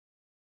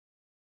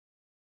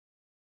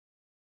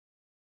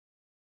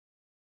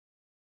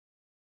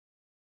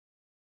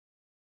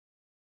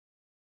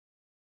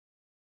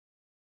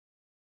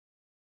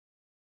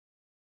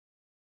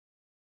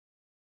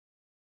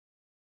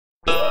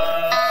Hello,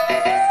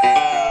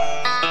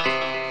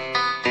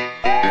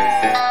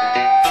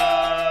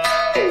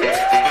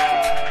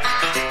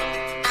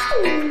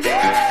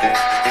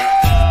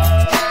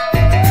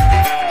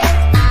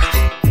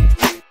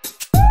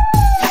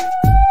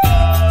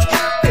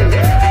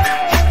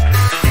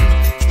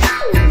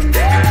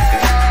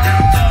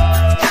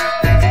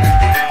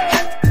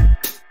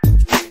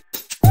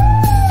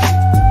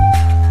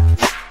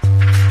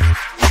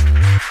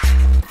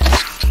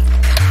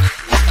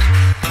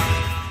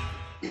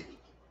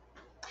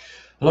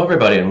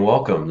 everybody, and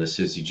welcome. This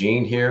is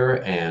Eugene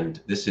here,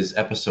 and this is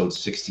episode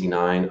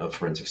 69 of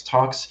Forensics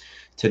Talks.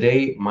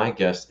 Today, my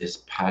guest is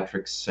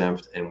Patrick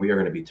Senft, and we are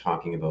going to be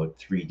talking about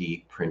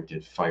 3D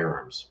printed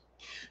firearms.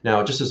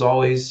 Now, just as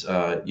always,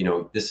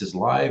 this is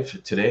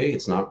live today.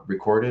 It's not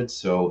recorded,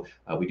 so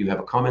we do have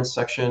a comments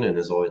section, and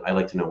as always, I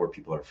like to know where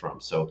people are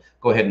from. So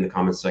go ahead in the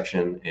comments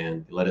section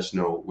and let us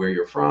know where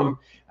you're from,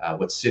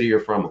 what city you're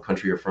from, what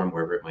country you're from,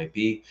 wherever it might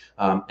be.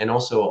 And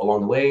also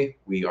along the way,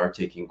 we are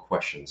taking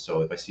questions.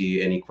 So if I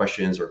see any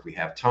questions or if we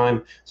have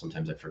time,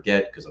 sometimes I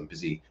forget because I'm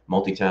busy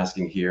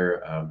multitasking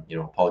here,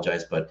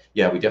 apologize. But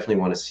yeah, we definitely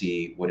want to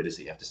see what it is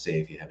that you have to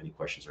say if you have any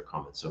questions or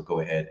comments. So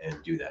go ahead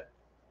and do that.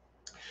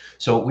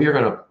 So we are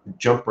going to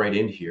jump right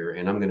in here,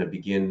 and I'm going to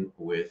begin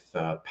with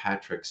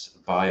Patrick's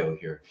bio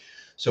here.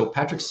 So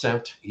Patrick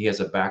Senft, he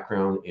has a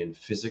background in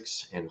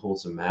physics and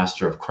holds a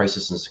Master of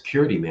Crisis and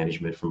Security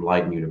Management from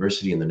Leiden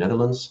University in the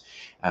Netherlands.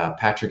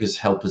 Patrick has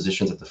held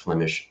positions at the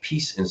Flemish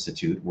Peace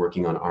Institute,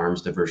 working on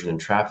arms diversion and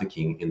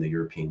trafficking in the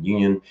European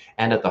Union,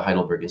 and at the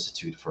Heidelberg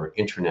Institute for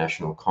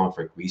International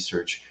Conflict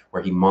Research,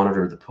 where he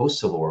monitored the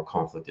post-Civil War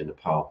conflict in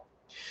Nepal.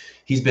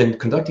 He's been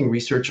conducting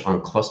research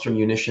on cluster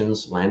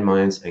munitions,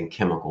 landmines, and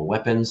chemical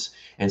weapons.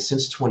 And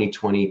since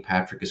 2020,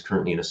 Patrick is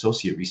currently an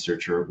associate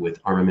researcher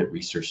with Armament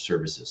Research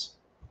Services.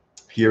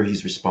 Here,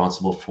 he's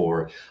responsible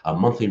for a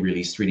monthly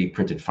release 3D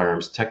printed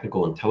Firearms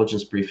Technical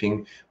Intelligence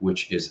Briefing,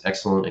 which is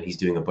excellent. And he's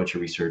doing a bunch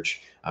of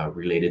research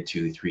related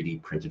to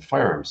 3D printed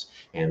firearms.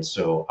 And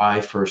so I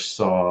first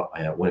saw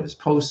one of his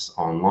posts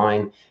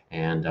online.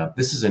 And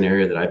this is an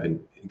area that I've been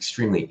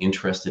extremely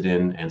interested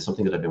in and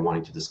something that I've been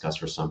wanting to discuss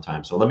for some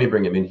time. So let me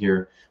bring him in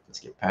here. Let's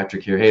get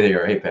Patrick here. Hey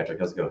there. Hey, Patrick.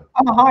 How's it going?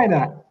 Oh, hi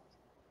there.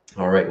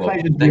 All right. Well,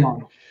 pleasure to be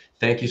on.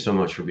 Thank you so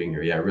much for being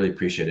here. Yeah, I really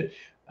appreciate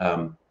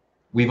it.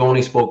 We've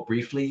only spoke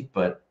briefly,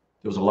 but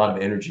there was a lot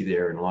of energy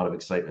there and a lot of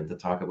excitement to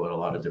talk about a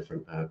lot of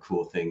different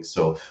cool things.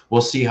 So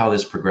we'll see how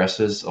this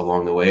progresses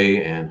along the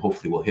way, and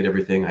hopefully we'll hit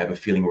everything. I have a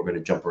feeling we're going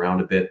to jump around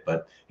a bit,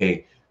 but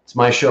hey, it's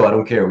my show. I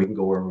don't care. We can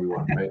go wherever we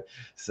want, right?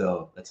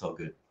 So that's all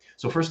good.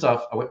 So first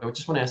off, I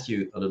just want to ask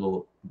you a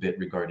little bit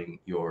regarding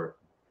your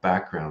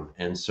background.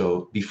 And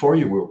so before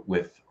you were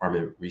with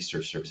Armament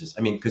Research Services,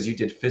 I mean, because you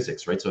did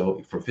physics, right?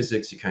 So from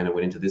physics, you kind of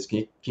went into this.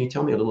 Can you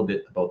tell me a little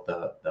bit about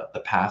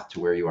the path to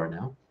where you are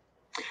now?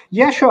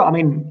 Yeah, sure. I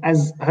mean,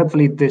 as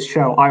hopefully this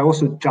show, I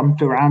also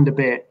jumped around a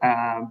bit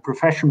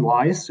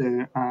profession-wise.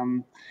 So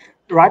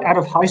right out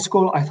of high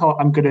school, I thought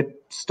I'm going to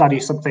study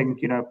something,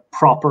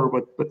 proper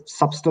with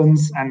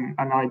substance, and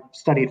I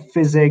studied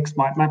physics.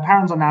 My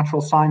parents are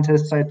natural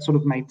scientists, so it sort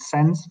of made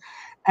sense.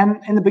 And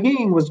in the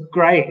beginning, it was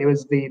great. It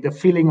was the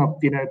feeling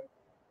of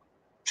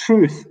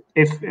truth.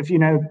 If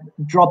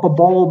drop a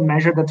ball,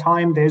 measure the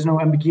time, there's no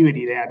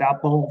ambiguity there.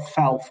 That ball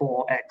fell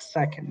for X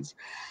seconds.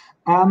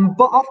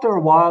 But after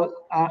a while,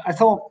 I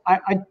thought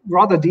I'd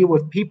rather deal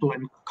with people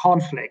in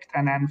conflict.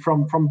 And then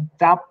from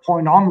that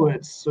point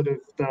onwards, sort of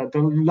the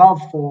love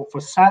for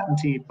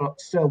certainty,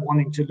 but still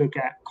wanting to look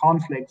at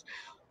conflict.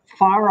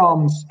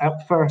 Firearms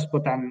at first,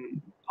 but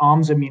then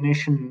arms and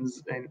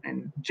munitions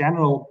in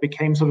general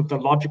became sort of the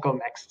logical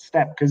next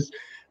step, because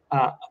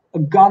a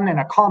gun in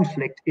a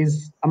conflict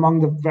is among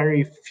the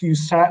very few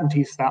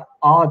certainties that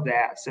are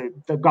there. So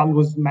the gun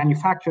was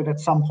manufactured at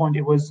some point,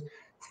 it was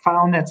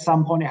found at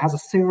some point, it has a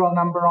serial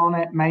number on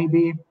it,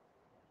 maybe.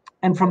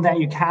 And from there,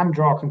 you can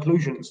draw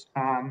conclusions.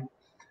 And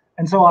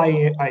so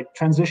I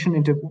transitioned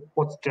into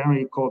what's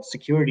generally called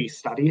security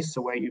studies,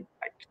 so where you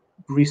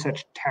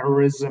research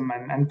terrorism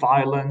and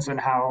violence and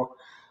how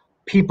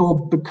people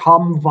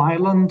become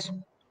violent.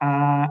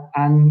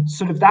 And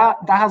sort of that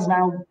has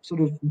now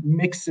sort of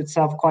mixed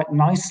itself quite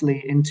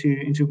nicely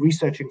into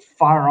researching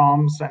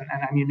firearms and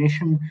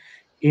ammunition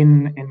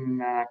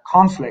in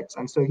conflicts.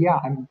 And so, yeah,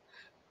 I'm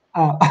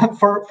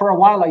for a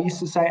while, I used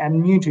to say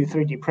I'm new to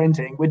 3D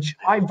printing, which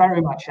I very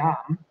much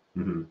am.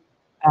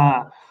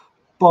 Mm-hmm.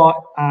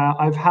 But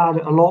I've had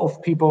a lot of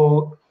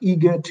people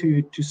eager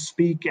to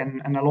speak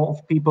and a lot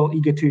of people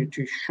eager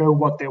to show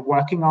what they're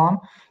working on.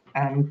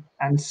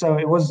 And so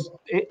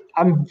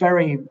I'm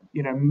very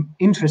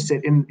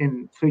interested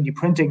in 3D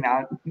printing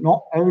now,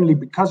 not only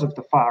because of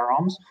the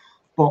firearms,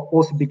 but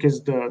also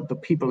because the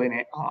people in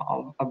it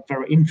are a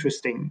very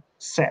interesting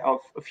set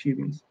of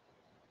humans.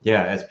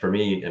 Yeah, as for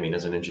me, I mean,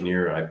 as an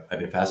engineer, I've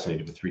been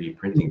fascinated with 3D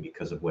printing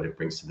because of what it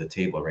brings to the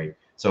table, right?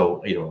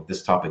 So,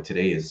 this topic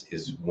today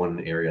is one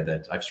area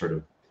that I've sort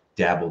of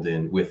dabbled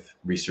in with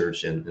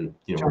research and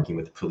Sure. working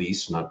with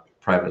police, not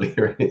privately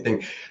or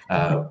anything,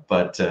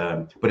 but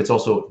it's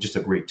also just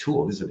a great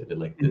tool, isn't it?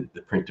 Like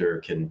the printer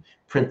can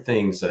print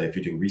things. If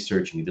you're doing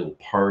research, you need little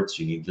parts,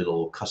 you need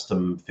little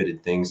custom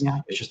fitted things. Yeah.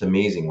 It's just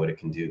amazing what it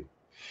can do.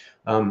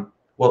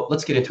 Well,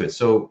 let's get into it.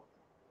 So,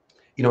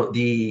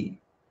 the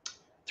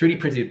 3D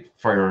printed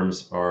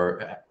firearms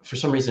are, for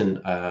some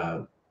reason,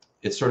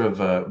 it sort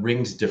of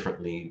rings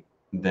differently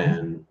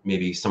than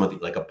maybe some of the,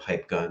 like a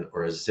pipe gun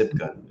or a zip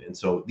gun. And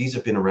so these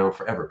have been around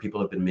forever. People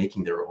have been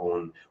making their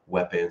own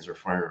weapons or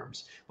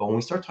firearms. But when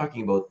we start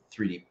talking about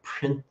 3D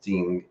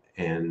printing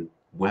and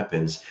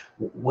weapons,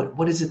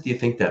 what is it, do you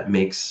think, that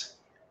makes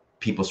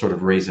people sort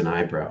of raise an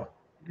eyebrow?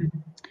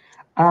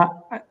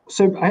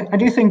 So I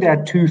do think there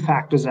are two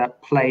factors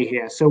at play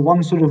here. So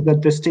one, sort of the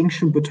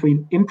distinction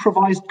between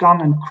improvised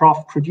gun and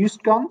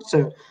craft-produced gun.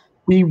 So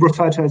we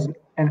refer to as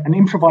an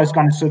improvised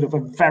gun as sort of a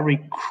very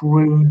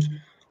crude,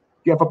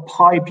 you have a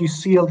pipe, you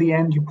seal the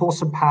end, you pour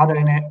some powder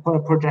in it, put a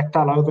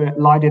projectile over it,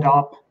 light it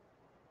up,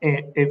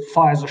 it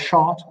fires a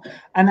shot.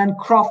 And then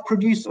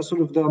craft-produced are sort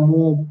of the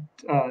more,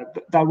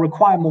 that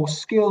require more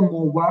skill,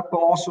 more work, but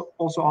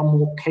also are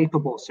more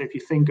capable. So if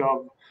you think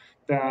of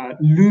the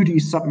Ludi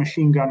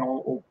submachine gun,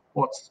 or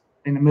what's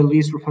in the Middle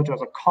East referred to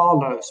as a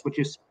Carlos, which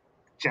is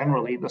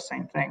generally the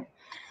same thing.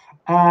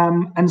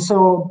 And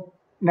so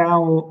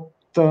now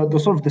the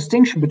sort of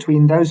distinction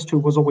between those two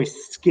was always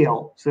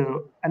skill.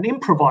 So an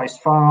improvised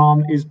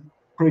firearm is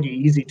pretty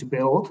easy to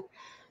build,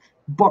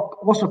 but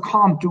also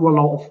can't do a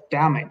lot of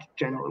damage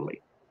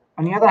generally.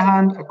 On the other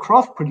hand, a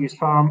craft-produced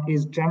firearm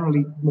is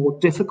generally more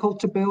difficult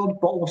to build,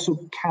 but also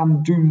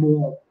can do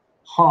more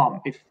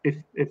harm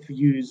if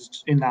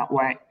used in that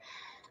way.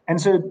 And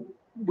so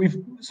we've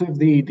sort of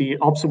the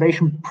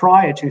observation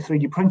prior to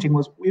 3D printing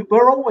was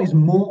we're always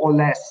more or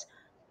less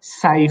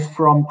safe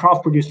from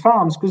craft-produced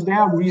firearms because they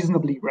are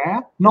reasonably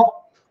rare, not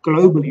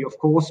globally, of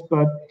course,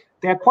 but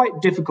they're quite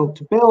difficult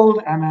to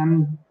build, and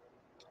then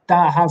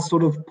that has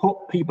sort of put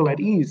people at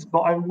ease. But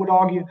I would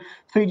argue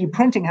 3D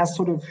printing has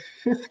sort of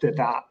shifted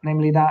that,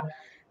 namely that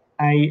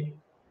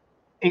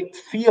it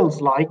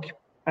feels like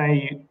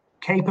a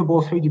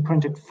capable 3D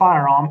printed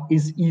firearm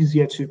is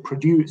easier to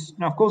produce.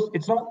 Now, of course,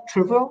 it's not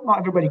trivial. Not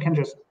everybody can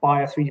just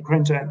buy a 3D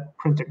printer and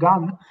print a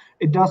gun.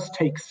 It does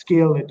take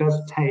skill, it does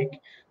take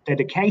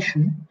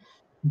dedication,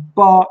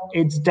 but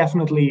it's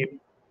definitely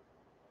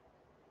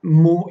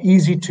more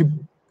easy to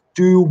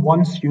do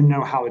once you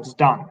know how it's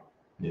done.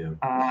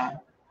 Yeah.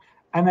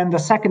 And then the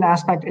second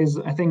aspect is,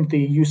 I think, the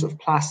use of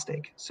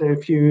plastic. So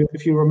if you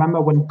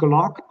remember when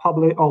Glock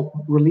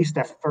released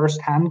their first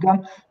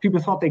handgun,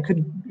 people thought they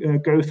could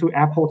go through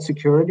airport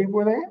security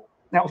with it.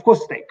 Now, of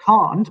course, they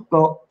can't,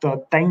 but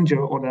the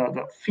danger or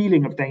the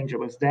feeling of danger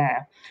was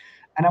there.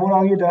 And I would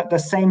argue that the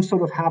same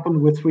sort of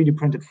happened with 3D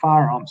printed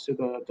firearms. So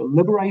the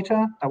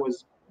Liberator that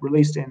was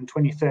released in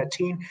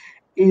 2013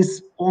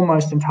 is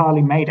almost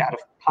entirely made out of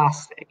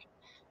plastic.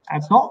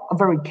 It's not a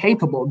very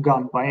capable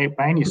gun by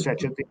any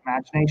stretch of the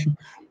imagination,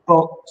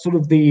 but sort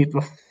of the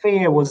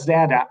fear was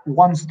there that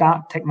once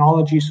that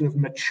technology sort of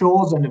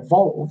matures and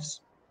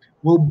evolves,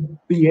 we'll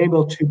be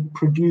able to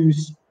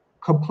produce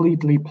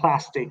completely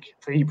plastic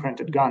 3D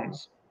printed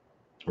guns.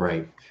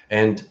 Right.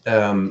 And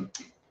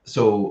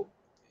so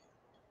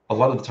a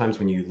lot of the times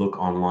when you look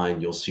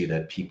online, you'll see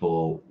that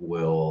people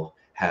will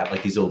have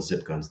like these old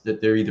zip guns that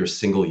they're either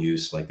single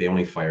use, like they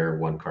only fire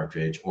one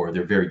cartridge, or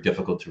they're very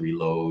difficult to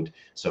reload,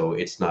 so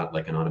it's not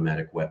like an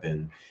automatic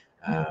weapon.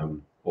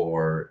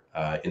 Or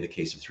in the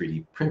case of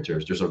 3D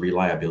printers, there's a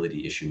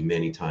reliability issue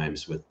many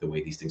times with the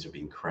way these things are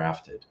being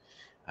crafted.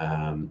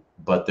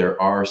 But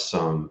there are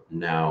some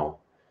now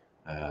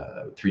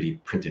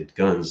 3D printed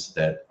guns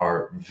that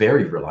are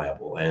very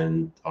reliable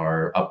and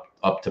are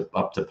up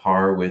to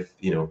par with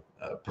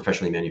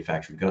professionally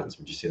manufactured guns.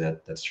 Would you say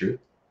that that's true?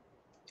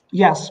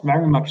 Yes,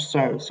 very much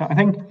so. So I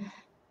think,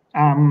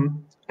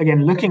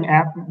 again, looking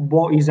at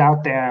what is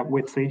out there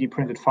with 3D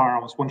printed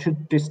firearms, one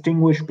should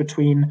distinguish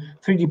between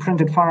 3D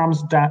printed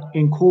firearms that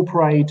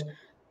incorporate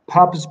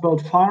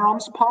purpose-built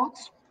firearms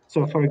parts.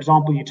 So, for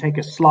example, you take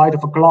a slide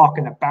of a Glock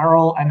and a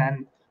barrel and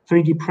then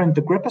 3D print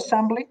the grip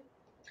assembly,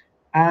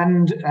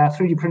 and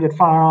 3D printed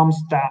firearms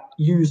that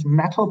use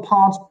metal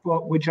parts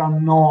but which are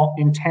not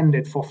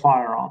intended for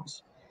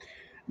firearms.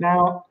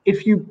 Now,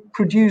 if you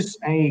produce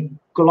a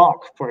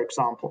Glock, for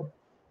example,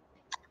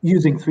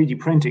 using 3D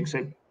printing,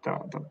 so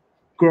the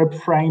grip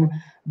frame,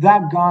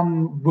 that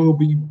gun will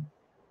be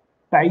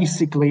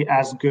basically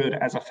as good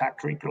as a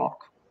factory Glock,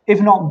 if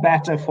not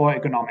better for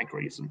economic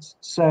reasons.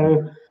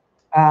 So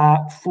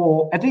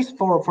for at least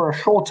for a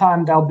short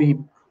time, they'll be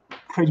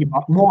pretty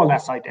much more or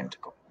less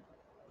identical.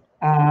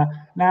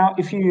 Now,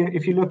 if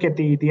you look at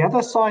the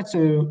other side,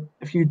 so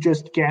if you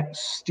just get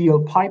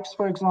steel pipes,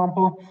 for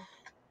example,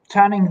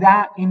 turning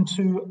that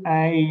into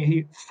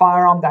a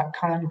firearm that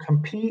can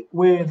compete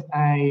with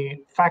a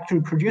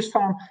factory-produced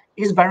firearm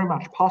is very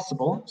much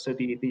possible. So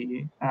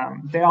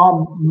there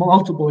are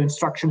multiple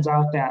instructions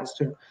out there as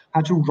to how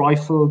to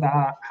rifle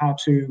that, how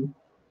to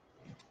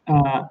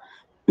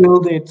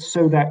build it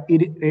so that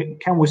it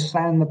can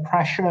withstand the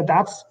pressure.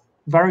 That's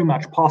very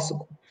much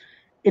possible.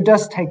 It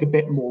does take a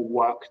bit more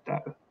work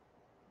though.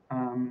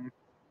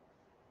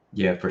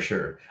 Yeah, for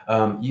sure.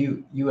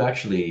 You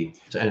actually,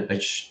 and I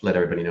should let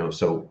everybody know.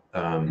 So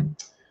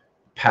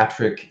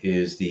Patrick are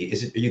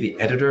you the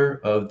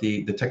editor of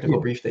the technical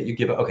Yeah. brief that you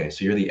give? Okay,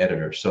 so you're the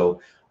editor. So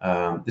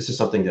this is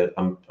something that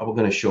I'm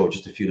going to show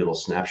just a few little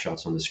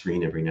snapshots on the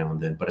screen every now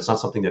and then, but it's not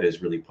something that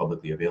is really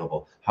publicly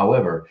available.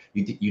 However,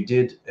 you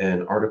did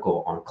an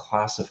article on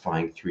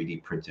classifying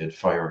 3D printed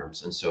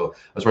firearms, and so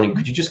I was wondering,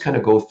 could you just kind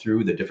of go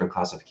through the different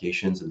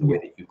classifications and the way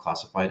Yeah. that you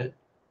classified it?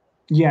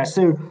 Yeah.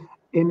 So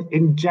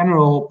in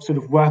general, sort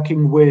of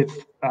working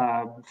with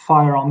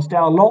firearms, there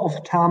are a lot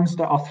of terms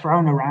that are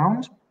thrown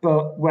around,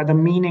 but where the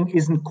meaning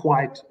isn't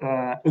quite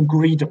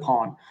agreed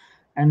upon.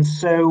 And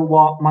so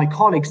what my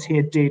colleagues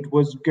here did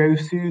was go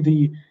through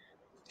the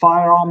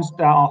firearms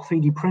that are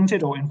 3D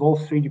printed or involve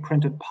 3D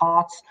printed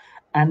parts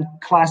and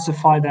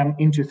classify them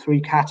into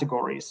three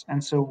categories.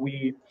 And so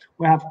we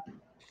have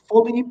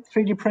fully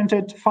 3D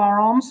printed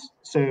firearms.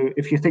 So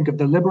if you think of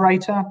the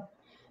Liberator,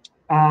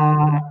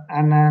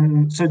 and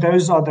then, so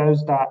those are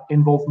those that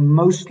involve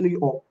mostly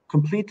or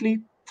completely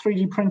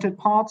 3D printed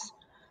parts.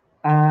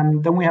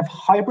 Then we have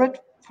hybrid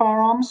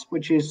firearms,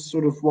 which is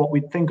sort of what we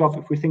think of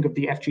if we think of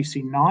the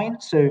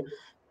FGC-9. So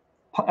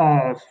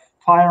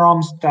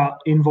firearms that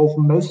involve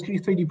mostly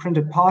 3D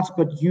printed parts,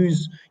 but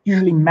use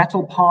usually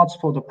metal parts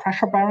for the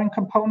pressure bearing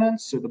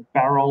components. So the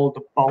barrel,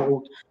 the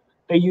bolt,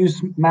 they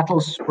use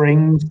metal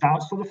springs,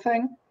 that sort of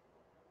thing.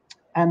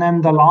 And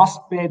then the last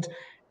bit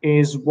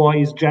is what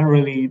is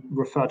generally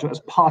referred to as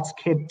parts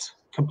kit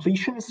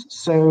completions.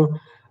 So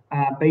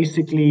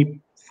basically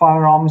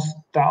firearms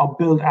that are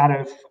built out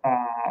of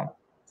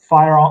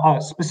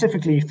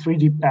specifically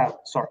 3D,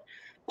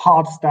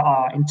 parts that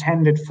are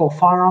intended for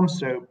firearms,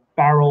 so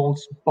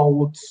barrels,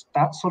 bolts,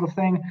 that sort of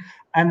thing,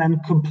 and then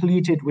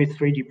completed with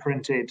 3D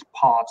printed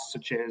parts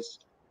such as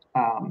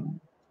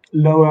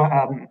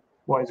lower,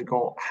 what is it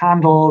called,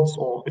 handles,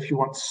 or if you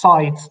want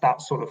sights,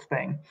 that sort of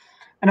thing.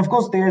 And of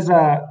course, there's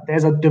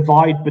a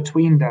divide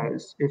between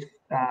those.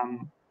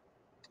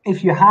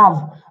 If you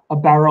have a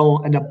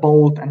barrel and a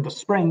bolt and the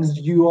springs,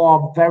 you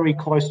are very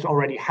close to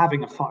already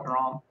having a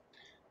firearm.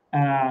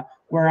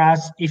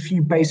 Whereas if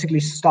you basically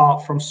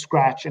start from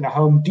scratch in a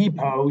Home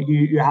Depot,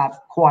 you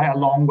have quite a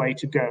long way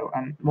to go.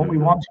 And what we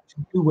wanted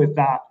to do with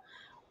that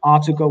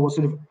article was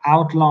sort of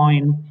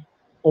outline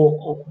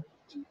or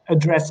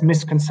address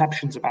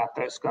misconceptions about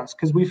those guns,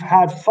 because we've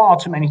had far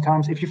too many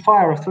times, if you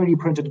fire a 3D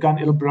printed gun,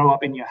 it'll blow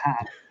up in your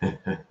hand.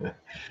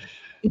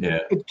 Yeah.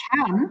 It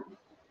can,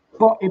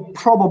 but it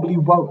probably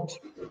won't.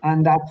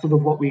 And that's sort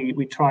of what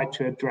we tried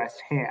to address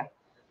here.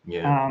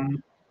 Yeah.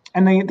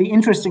 And the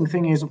interesting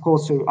thing is, of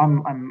course, so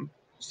I'm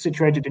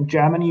situated in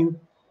Germany,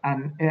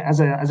 and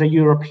as a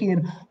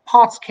European,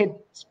 parts kit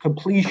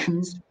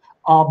completions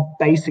are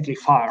basically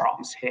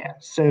firearms here.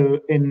 So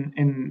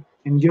in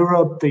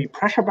Europe, the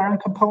pressure bearing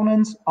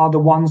components are the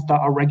ones that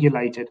are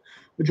regulated,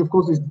 which of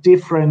course is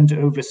different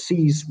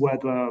overseas, where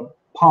the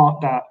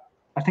part that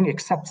I think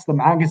accepts the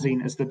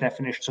magazine as the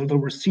definition, so the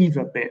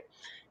receiver bit,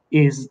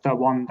 is the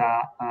one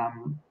that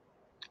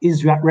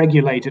is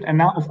regulated. And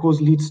that of course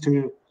leads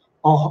to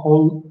a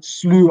whole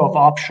slew of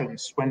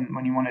options when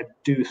you want to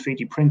do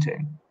 3D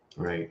printing.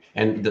 Right.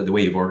 And the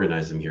way you've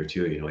organized them here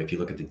too, if you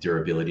look at the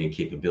durability and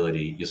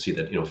capability, you'll see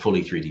that,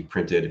 fully 3D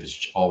printed, if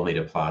it's all made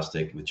of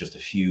plastic with just a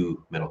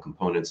few metal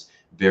components,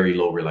 very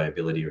low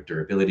reliability or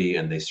durability,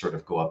 and they sort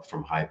of go up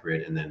from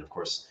hybrid. And then of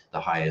course,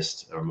 the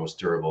highest or most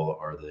durable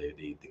are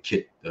the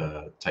kit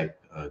type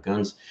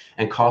guns,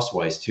 and cost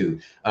wise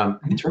too.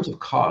 In terms of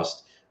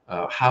cost,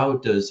 how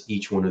does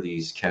each one of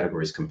these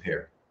categories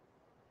compare?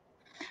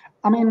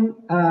 I mean,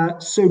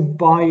 so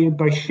by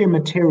sheer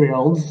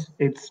materials,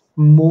 it's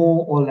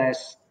more or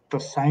less the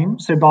same.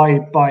 So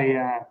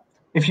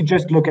if you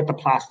just look at the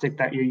plastic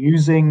that you're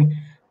using,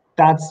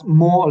 that's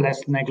more or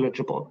less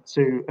negligible.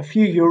 So a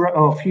few euro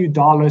or a few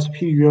dollars, a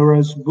few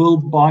euros will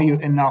buy you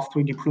enough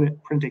 3D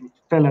printing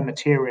filler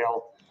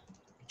material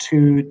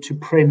to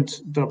print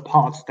the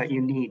parts that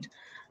you need.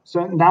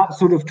 So that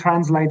sort of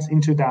translates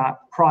into that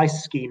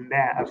price scheme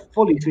there. A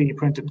fully 3D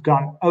printed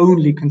gun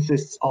only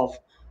consists of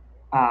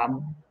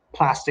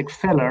plastic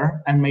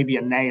filler and maybe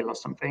a nail or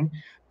something.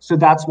 So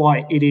that's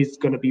why it is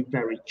going to be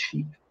very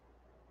cheap.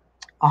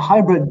 A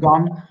hybrid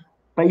gun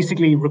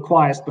basically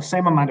requires the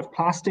same amount of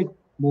plastic,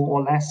 more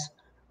or less,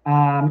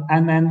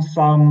 and then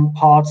some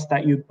parts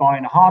that you buy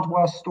in a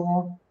hardware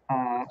store.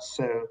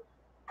 So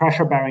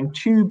pressure bearing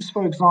tubes,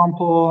 for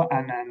example,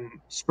 and then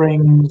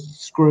springs,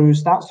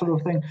 screws, that sort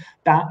of thing,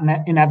 that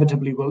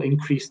inevitably will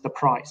increase the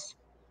price.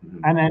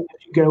 And then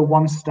if you go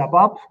one step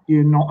up,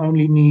 you not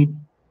only need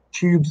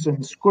tubes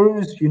and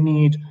screws, you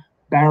need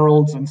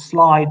barrels and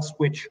slides,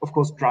 which of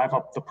course drive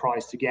up the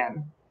price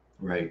again.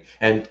 Right.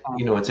 And,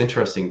 it's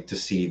interesting to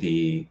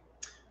see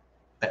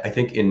I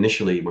think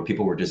initially when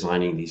people were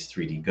designing these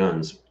 3D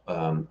guns,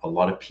 a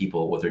lot of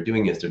people, what they're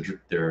doing is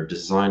they're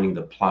designing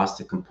the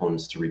plastic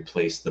components to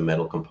replace the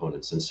metal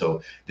components. And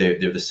so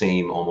they're the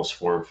same almost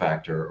form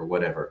factor or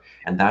whatever.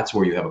 And that's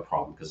where you have a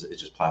problem, because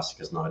it's just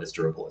plastic is not as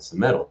durable as the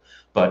metal.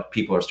 But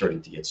people are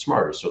starting to get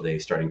smarter, so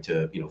they're starting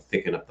to,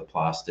 thicken up the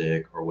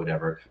plastic or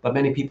whatever. But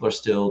many people are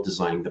still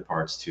designing the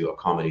parts to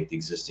accommodate the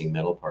existing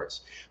metal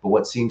parts. But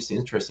what seems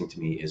interesting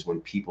to me is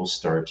when people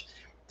start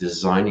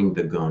designing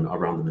the gun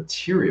around the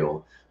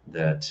material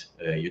that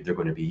they're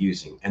going to be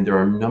using. And there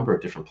are a number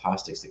of different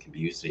plastics that can be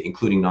used today,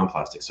 including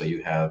non-plastic. So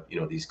you have,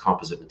 these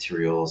composite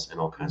materials and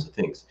all kinds of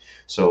things.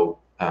 So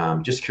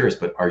just curious,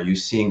 but are you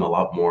seeing a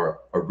lot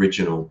more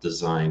original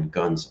design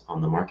guns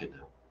on the market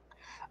now?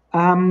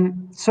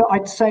 So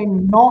I'd say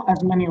not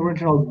as many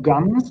original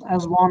guns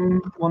as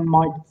one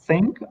might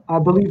think. I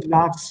believe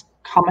that's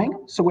coming.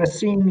 So we're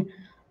seeing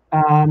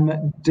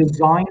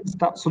designs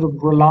that sort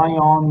of rely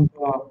on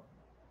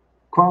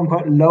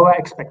quote-unquote lower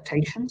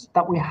expectations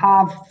that we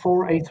have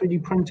for a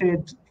 3D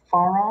printed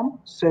firearm.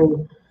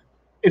 So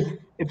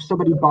if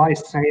somebody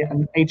buys, say,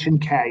 an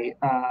H&K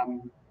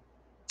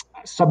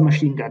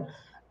submachine gun,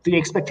 the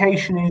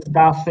expectation is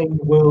that thing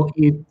will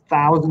eat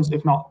thousands,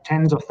 if not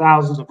tens of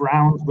thousands of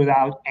rounds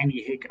without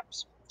any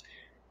hiccups.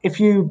 If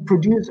you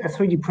produce a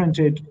 3D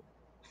printed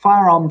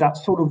firearm that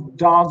sort of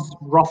does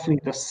roughly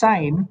the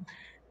same,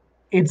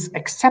 it's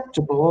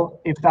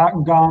acceptable if that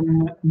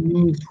gun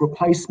needs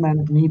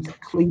replacement, needs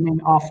cleaning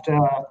after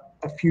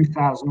a few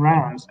thousand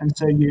rounds. And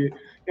so you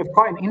have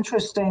quite an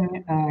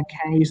interesting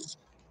case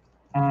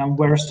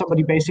where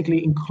somebody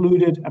basically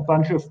included a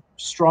bunch of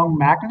strong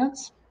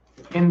magnets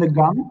in the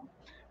gun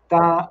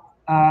that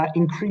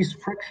increase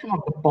friction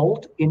of the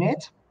bolt in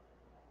it,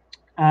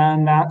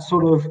 and that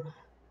sort of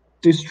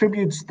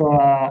distributes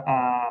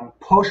the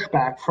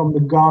pushback from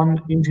the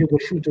gun into the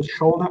shooter's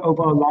shoulder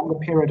over a longer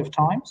period of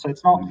time. So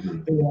it's not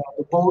the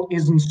bolt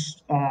isn't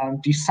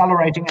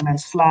decelerating and then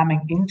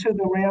slamming into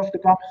the rear of the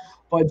gun,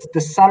 but it's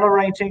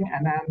decelerating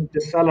and then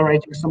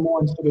decelerating some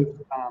more and sort of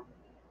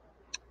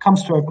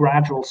comes to a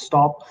gradual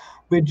stop,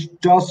 which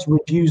does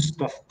reduce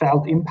the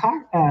felt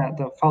impact,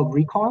 the felt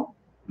recoil.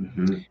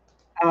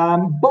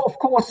 But of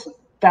course,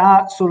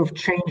 that sort of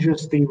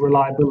changes the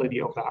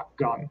reliability of that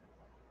gun.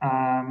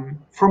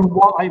 From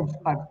what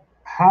I've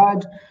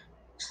heard,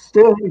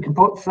 still you can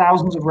put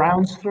thousands of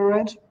rounds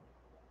through it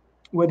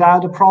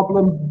without a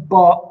problem,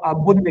 but I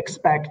wouldn't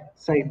expect,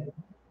 say,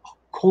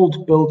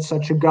 Colt build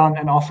such a gun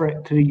and offer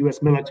it to the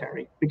US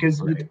military, because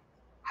you'd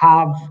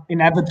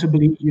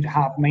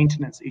have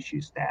maintenance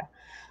issues there.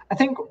 I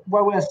think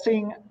where we're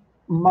seeing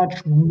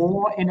much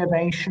more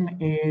innovation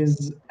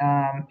is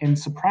in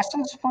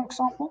suppressors, for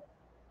example.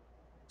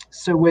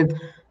 So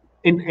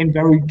in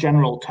very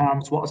general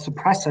terms, what a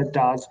suppressor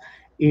does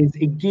is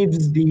it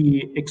gives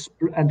the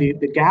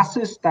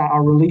gases that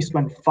are released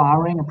when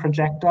firing a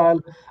projectile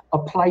a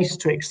place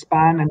to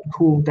expand and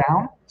cool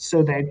down,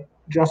 so they're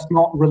just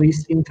not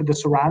released into the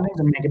surroundings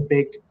and make a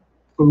big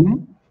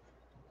boom.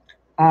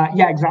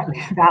 Yeah,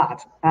 exactly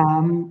that.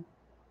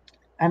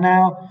 And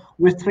now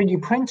with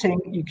 3D printing,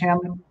 you can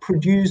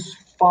produce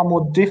far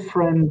more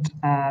different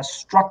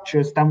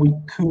structures than we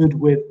could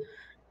with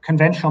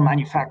conventional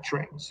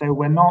manufacturing. So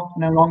we're no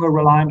longer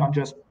reliant on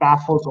just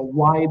baffles or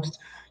wipes.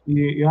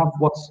 You have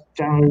what's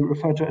generally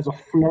referred to as a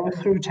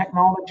flow-through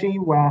technology,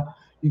 where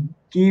you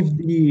give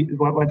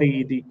where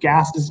the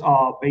gases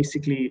are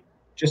basically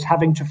just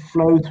having to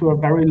flow through a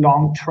very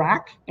long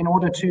track in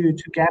order to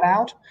get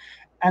out.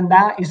 And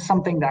that is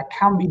something that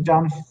can be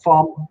done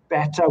far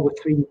better with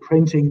 3D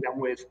printing than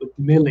with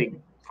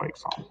milling, for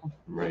example.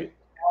 Right.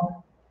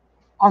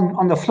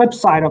 On the flip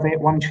side of it,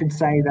 one should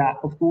say that,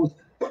 of course,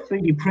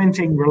 3D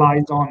printing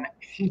relies on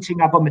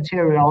heating up a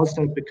material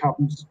so it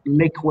becomes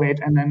liquid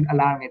and then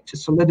allowing it to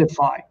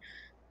solidify.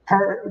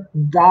 Per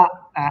that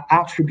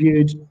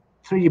attribute,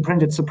 3D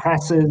printed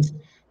suppressors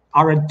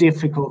are a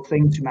difficult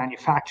thing to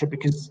manufacture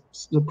because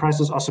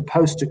suppressors are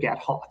supposed to get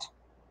hot.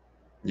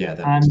 Yeah,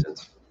 that makes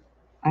sense.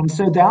 And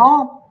so there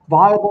are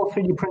viable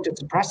 3D printed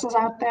suppressors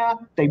out there.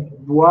 They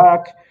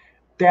work.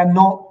 They're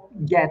not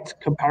yet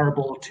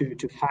comparable to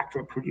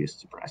factory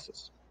produced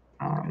suppressors.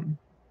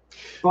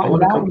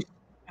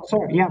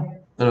 Sorry, yeah.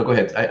 No, go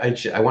ahead.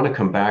 I want to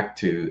come back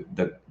to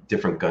the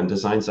different gun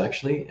designs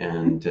actually,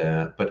 and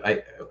but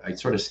I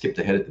sort of skipped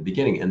ahead at the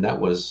beginning, and that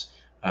was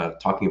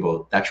talking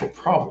about the actual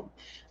problem.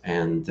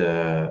 And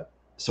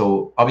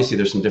so obviously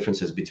there's some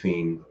differences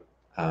between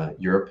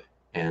Europe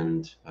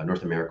and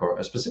North America,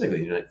 or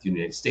specifically the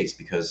United States,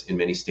 because in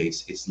many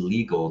states it's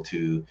legal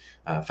to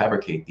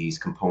fabricate these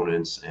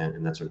components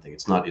and that sort of thing.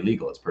 It's not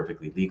illegal, it's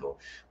perfectly legal.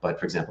 But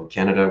for example,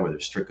 Canada, where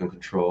there's strict gun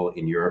control,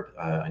 in Europe,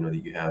 I know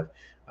that you have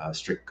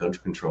strict gun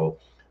control.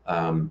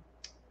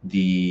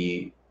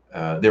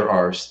 There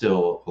are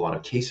still a lot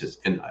of cases.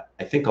 And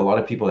I think a lot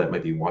of people that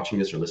might be watching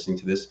this or listening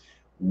to this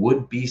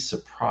would be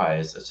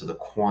surprised as to the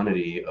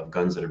quantity of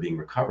guns that are being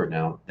recovered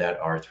now that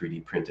are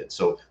 3D printed.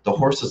 So the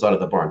horse is out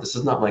of the barn. This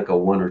is not like a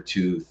one or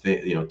two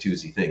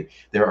twosie thing.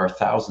 There are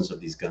thousands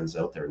of these guns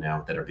out there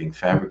now that are being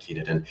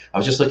fabricated. And I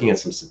was just looking at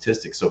some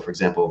statistics. So for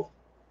example,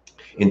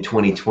 in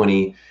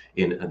 2020,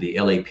 in the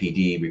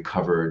LAPD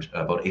recovered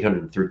about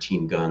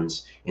 813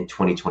 guns. In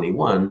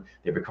 2021,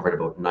 they recovered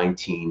about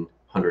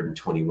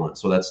 1,921.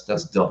 So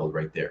that's doubled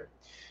right there.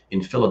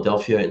 in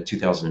Philadelphia in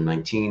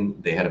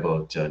 2019, they had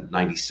about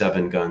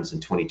 97 guns. In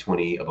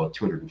 2020, about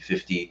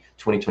 250.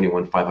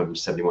 2021,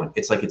 571.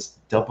 It's like it's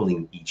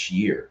doubling each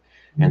year.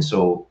 And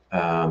so,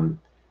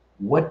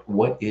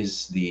 what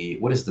is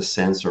the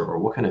sense, or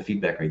what kind of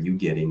feedback are you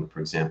getting, for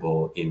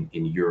example, in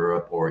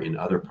Europe or in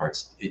other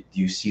parts? Do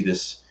you see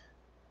this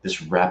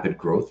rapid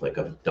growth, like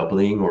of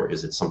doubling, or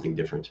is it something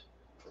different?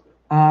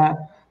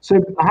 So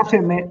I have to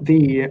admit,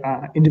 the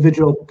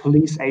individual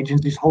police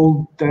agencies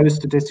hold those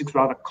statistics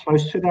rather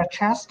close to their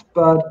chest.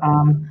 But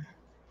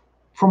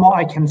from what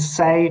I can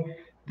say,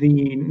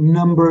 the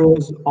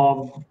numbers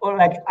of,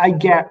 like, I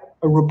get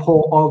a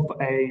report of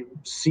a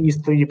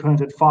seized 3D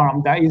printed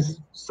firearm that is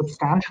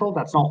substantial.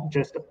 That's not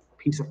just a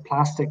piece of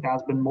plastic that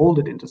has been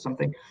molded into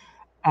something,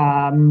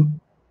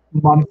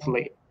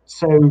 monthly.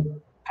 So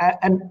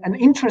an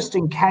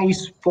interesting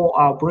case for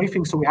our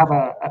briefing. So we have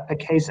a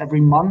case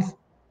every month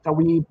that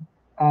we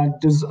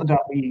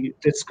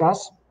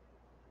discuss,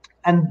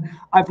 and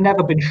I've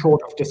never been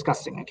short of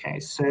discussing a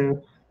case. So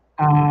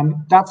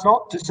that's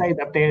not to say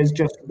that there's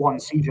just one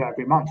seizure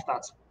every month.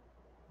 That's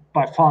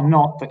by far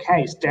not the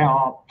case. There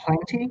are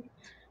plenty,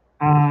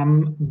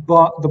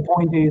 but the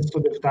point is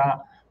sort of that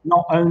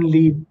not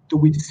only do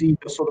we see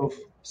the sort of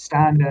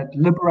standard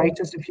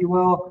liberators, if you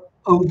will,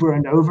 over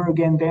and over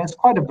again, there's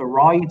quite a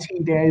variety.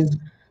 There's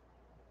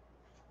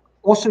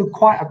also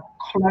quite a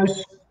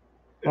close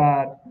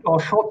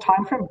or short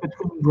time frame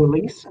between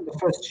release and the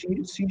first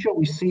seizure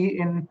we see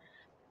in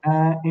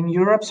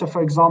Europe. So,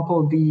 for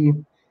example, the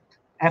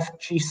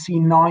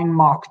FGC9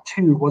 Mark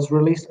II was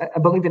released, I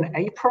believe, in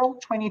April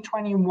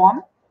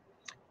 2021.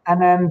 And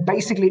then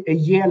basically a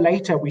year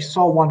later, we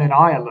saw one in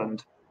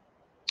Ireland,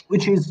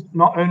 which is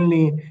not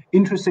only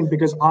interesting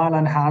because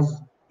Ireland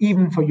has,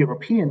 even for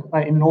European,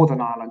 in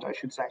Northern Ireland, I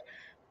should say,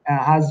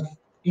 has,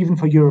 even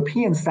for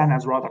European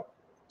standards, rather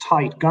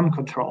tight gun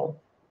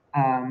control.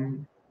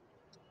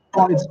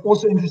 But it's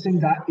also interesting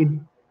that it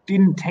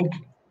didn't take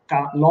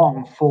that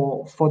long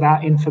for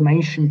that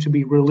information to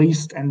be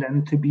released and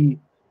then to be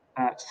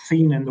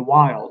seen in the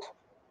wild.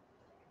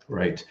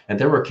 Right. And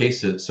there were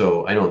cases,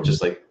 so I know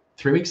just like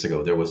 3 weeks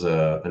ago, there was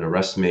an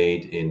arrest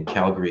made in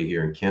Calgary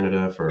here in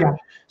Canada for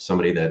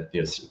somebody that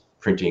is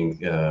printing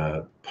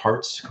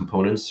parts,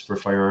 components for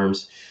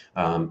firearms.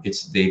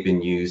 They've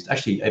been used.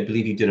 Actually, I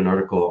believe you did an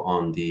article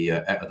on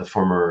the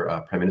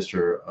former Prime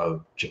Minister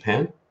of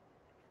Japan.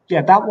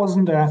 Yeah, that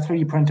wasn't a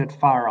 3D printed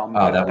firearm.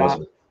 Oh, that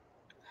wasn't.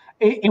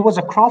 It was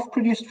a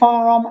craft-produced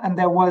firearm, and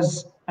there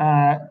was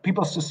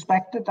people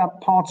suspected that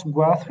parts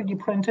were 3D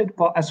printed,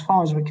 but as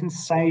far as we can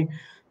say,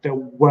 there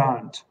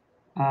weren't.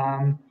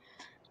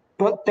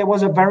 But there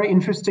was a very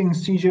interesting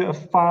seizure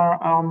of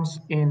firearms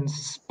in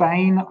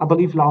Spain, I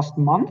believe, last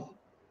month,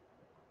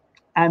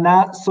 and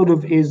that sort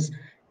of is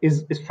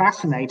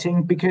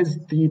fascinating because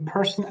the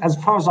person, as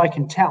far as I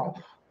can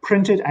tell,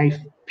 printed a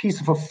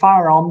piece of a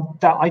firearm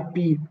that I'd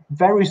be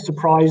very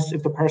surprised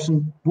if the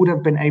person would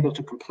have been able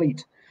to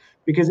complete,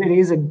 because it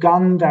is a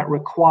gun that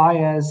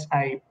requires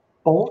a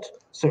bolt,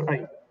 so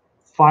a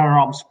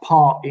firearms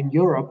part in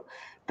Europe,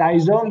 that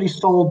is only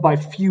sold by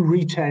few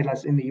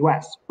retailers in the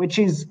US, which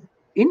is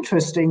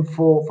interesting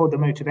for the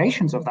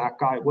motivations of that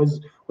guy.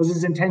 Was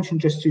his intention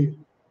just to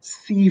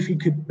see if he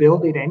could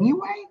build it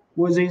anyway?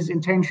 Was his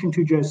intention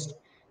to just,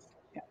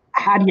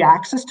 had he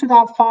access to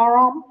that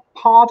firearm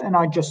part and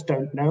I just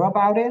don't know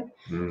about it?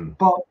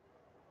 But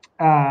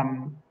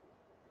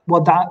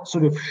what that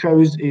sort of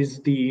shows is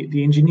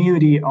the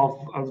ingenuity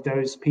of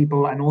those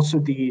people, and also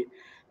the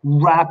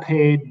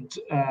rapid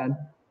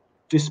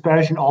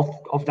dispersion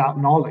of that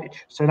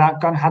knowledge. So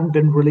that gun hadn't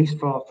been released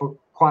for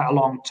quite a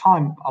long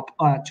time up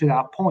to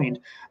that point,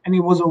 and it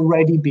was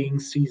already being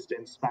seized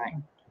in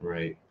Spain.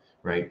 Right.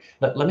 Right.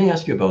 Let me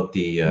ask you about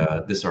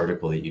the this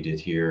article that you did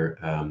here,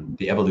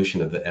 the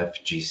evolution of the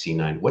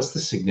FGC9. What's the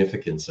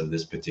significance of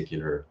this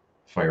particular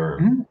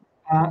firearm?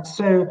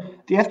 So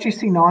the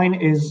FGC9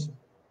 is,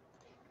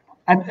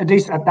 and at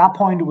least at that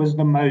point, it was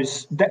the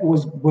most, that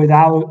was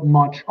without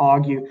much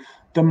argue,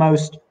 the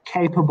most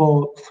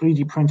capable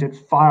 3D printed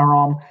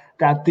firearm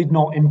that did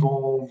not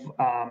involve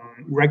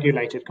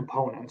regulated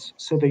components.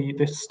 So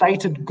the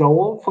stated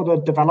goal for the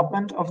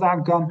development of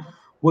that gun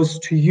was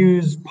to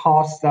use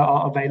parts that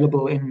are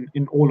available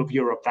in all of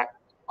Europe that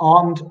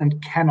aren't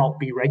and cannot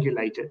be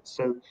regulated.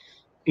 So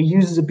it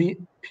uses a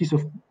piece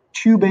of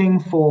tubing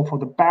for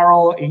the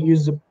barrel. It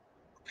uses a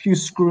few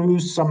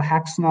screws, some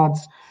hex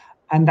nuts,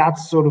 and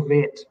that's sort of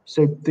it.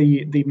 So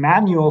the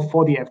manual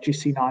for the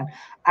FGC9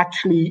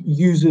 actually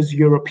uses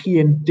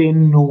European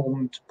DIN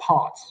normed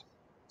parts.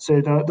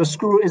 So the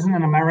screw isn't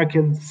an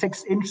American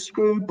 6-inch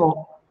screw, but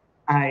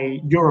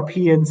a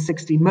European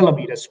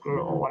 60mm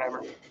screw or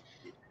whatever.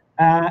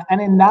 And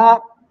in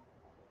that,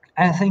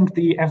 I think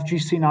the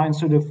FGC9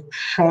 sort of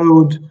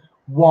showed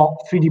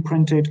what 3D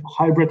printed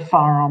hybrid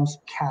firearms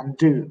can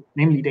do.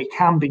 Namely, they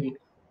can be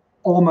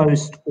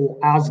almost or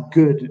as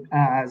good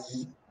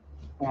as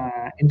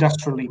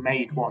industrially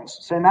made ones.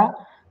 So in that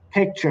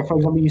picture, for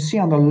example, you see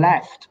on the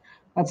left,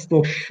 that's the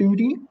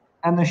Shooty,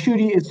 and the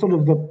Shooty is sort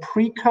of the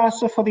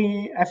precursor for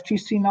the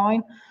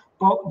FGC9,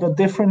 but the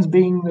difference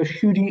being the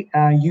shooty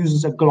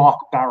uses a Glock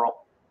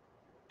barrel,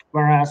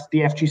 whereas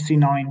the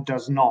FGC-9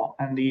 does not.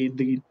 And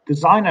the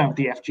designer of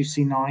the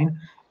FGC-9,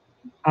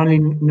 only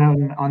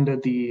known under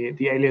the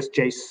alias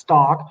J.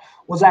 Stark,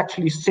 was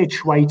actually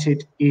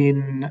situated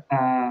in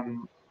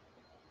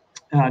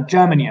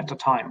Germany at the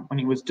time when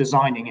he was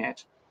designing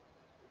it.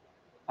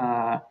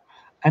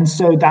 And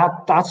so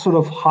that sort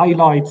of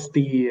highlights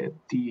the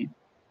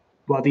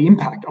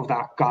impact of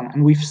that gun.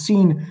 And we've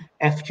seen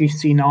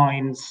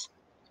FGC-9s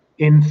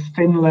in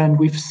Finland.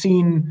 We've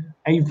seen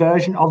a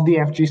version of the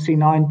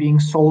FGC-9 being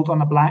sold on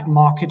the black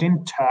market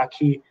in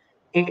Turkey.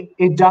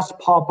 It does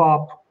pop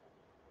up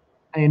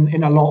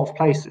in a lot of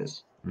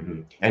places.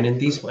 Mm-hmm. And in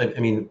these, I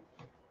mean,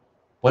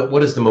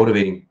 what is the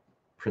motivating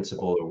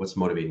principle, or what's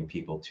motivating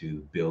people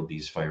to build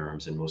these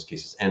firearms in most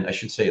cases? And I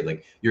should say,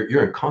 like,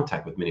 you're in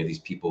contact with many of these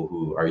people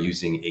who are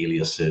using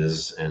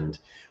aliases and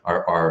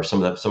are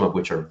some of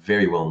which are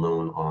very well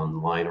known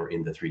online or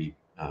in the 3D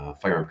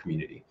firearm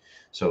community.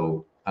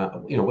 So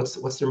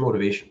what's their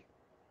motivation?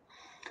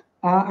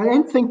 I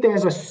don't think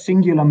there's a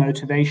singular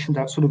motivation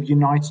that sort of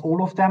unites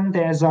all of them.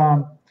 There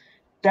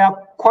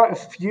are quite a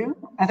few.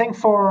 I think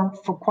for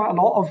quite a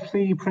lot of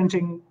 3D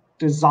printing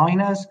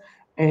designers,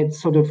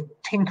 it's sort of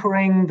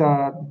tinkering,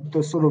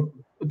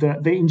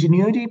 the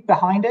ingenuity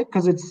behind it,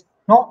 because it's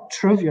not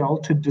trivial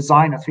to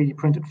design a 3D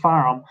printed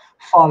firearm,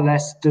 far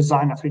less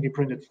design a 3D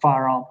printed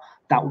firearm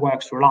that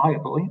works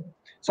reliably.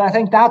 So I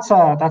think that's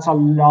a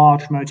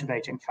large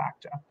motivating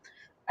factor.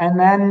 And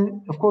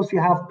then, of course, you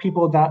have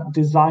people that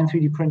design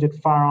 3D printed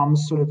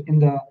firearms sort of in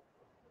the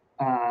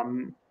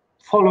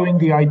following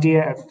the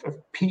idea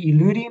of PE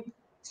Ludi.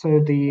 So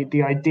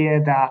the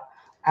idea that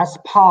as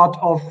part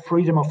of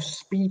freedom of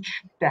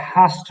speech, there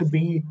has to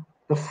be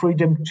the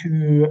freedom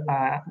to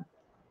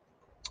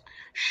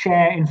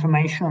share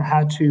information on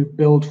how to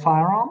build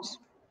firearms.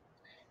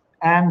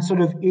 And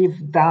sort of if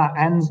that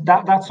ends,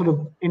 that's sort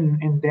of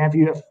in their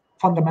view a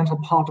fundamental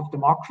part of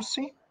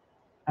democracy.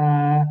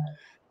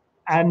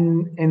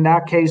 And in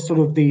that case, sort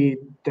of the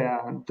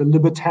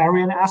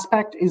libertarian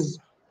aspect is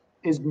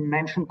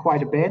mentioned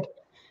quite a bit.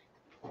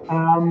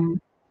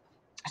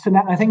 So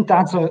I think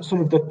that's a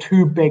sort of the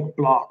two big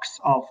blocks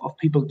of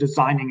people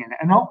designing it.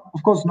 And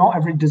of course, not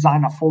every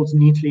designer falls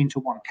neatly into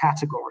one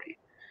category.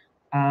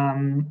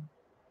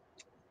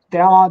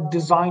 There are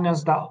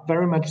designers that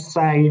very much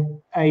say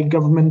a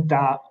government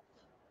that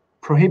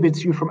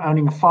prohibits you from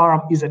owning a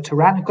firearm is a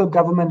tyrannical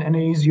government, and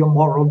it is your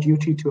moral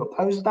duty to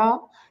oppose that.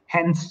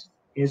 Hence,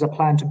 is a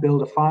plan to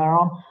build a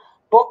firearm.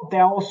 But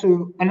there are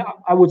also, and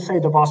I would say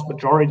the vast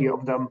majority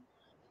of them,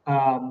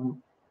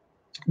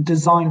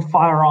 design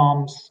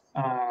firearms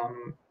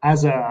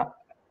as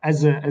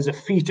a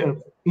feat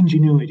of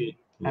ingenuity,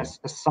 as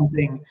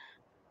something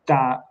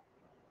that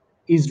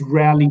is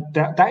rarely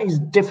that is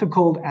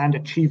difficult and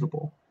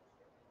achievable.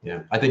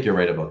 Yeah, I think you're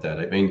right about that.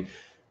 I mean,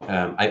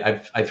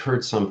 I've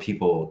heard some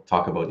people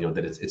talk about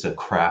that it's a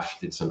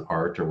craft, it's an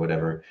art or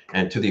whatever,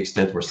 and to the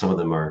extent where some of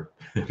them are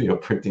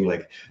printing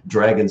like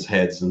dragons'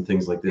 heads and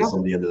things like this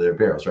on the end of their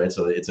barrels, right?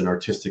 So it's an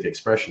artistic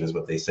expression, is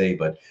what they say.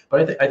 But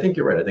I think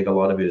you're right. I think a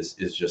lot of it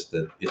is just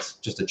that it's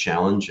just a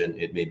challenge, and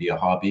it may be a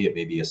hobby, it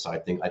may be a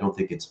side thing. I don't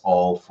think it's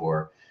all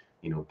for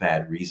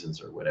bad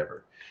reasons or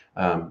whatever.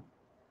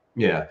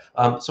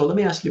 So let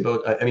me ask you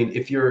about, I mean,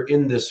 if you're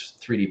in this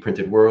 3D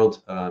printed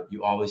world,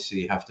 you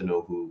obviously have to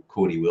know who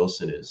Cody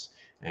Wilson is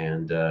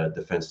and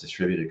Defense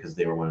Distributed, because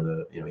they were one of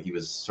the, he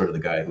was sort of the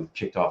guy who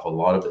kicked off a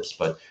lot of this.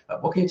 But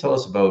what can you tell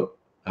us about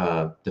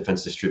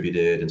Defense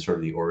Distributed and sort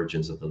of the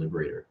origins of the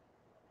Liberator?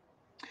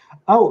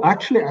 Oh,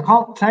 actually, I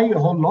can't tell you a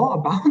whole lot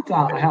about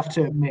that, I have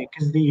to admit,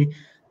 because the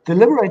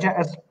Liberator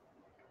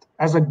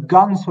as a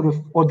gun sort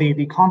of, or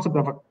the concept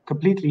of a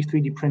completely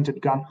 3D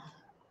printed gun,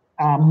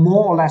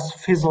 more or less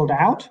fizzled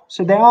out.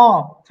 So there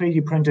are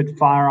 3D printed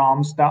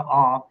firearms that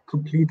are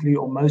completely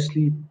or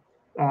mostly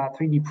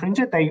 3D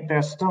printed.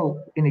 They're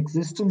still in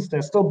existence.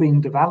 They're still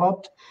being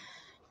developed.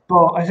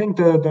 But I think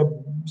the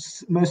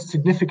most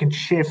significant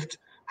shift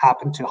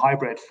happened to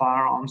hybrid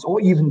firearms, or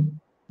even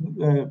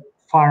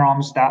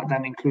firearms that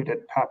then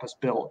included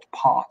purpose-built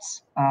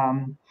parts.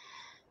 And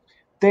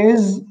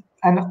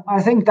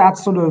I think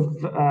that's sort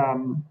of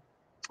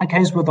a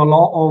case with a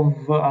lot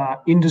of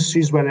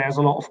industries where there's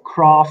a lot of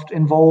craft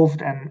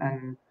involved,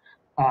 and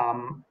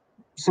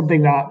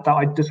something that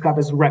I describe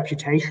as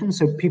reputation.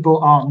 So people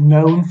are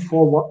known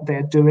for what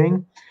they're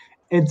doing.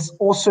 It's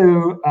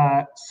also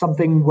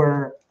something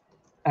where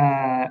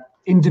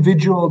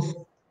individuals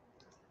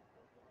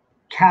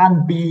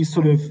can be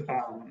sort of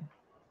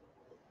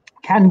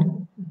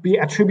can be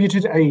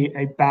attributed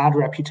a bad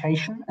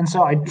reputation, and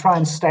so I try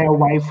and stay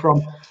away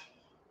from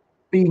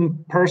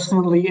being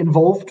personally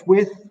involved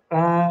with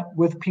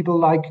people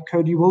like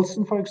Cody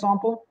Wilson, for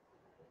example,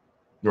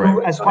 right,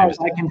 who, as far as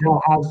I can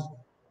tell, has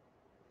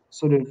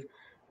sort of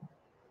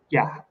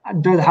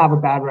does have a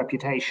bad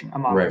reputation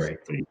among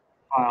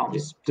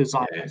firearms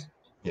designers.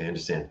 Yeah, I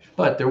understand.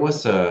 But there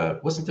was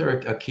wasn't there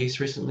a case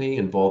recently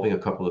involving a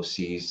couple of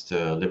seized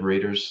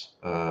Liberators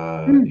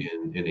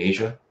in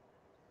Asia?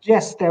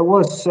 Yes, there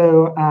was.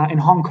 So in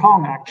Hong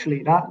Kong,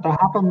 actually, that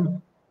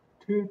happened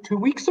two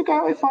weeks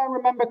ago, if I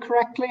remember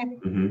correctly.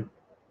 Mm-hmm.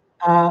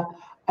 Uh,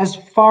 as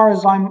far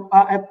as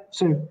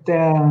so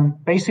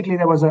basically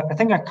there was I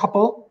think a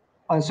couple.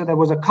 So there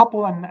was a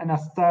couple and a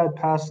third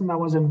person that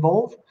was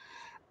involved,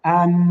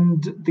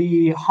 and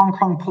the Hong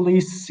Kong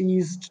police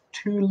seized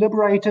two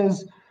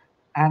liberators,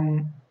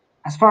 and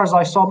as far as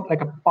I saw,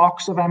 like a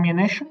box of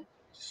ammunition.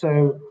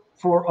 So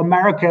for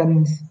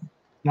Americans,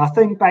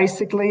 nothing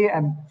basically,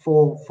 and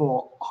for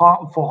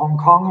Hong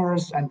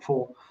Kongers and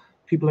for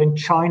people in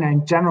China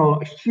in general,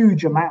 a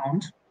huge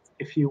amount,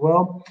 if you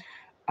will.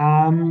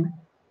 Um,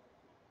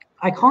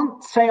 I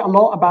can't say a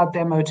lot about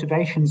their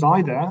motivations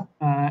either.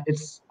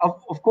 It's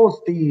of course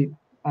the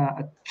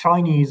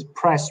Chinese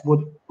press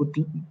would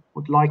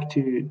like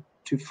to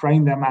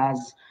frame them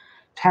as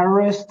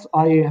terrorists.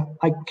 I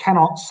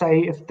cannot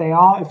say if they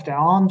are, if they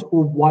aren't,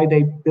 or why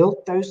they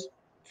built those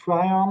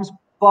firearms.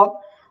 But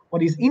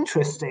what is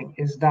interesting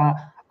is that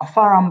a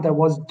firearm that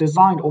was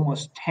designed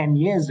almost 10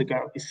 years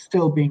ago is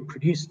still being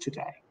produced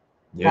today.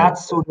 Yeah.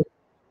 That's sort of,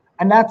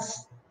 and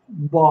that's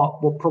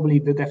what probably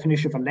the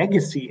definition of a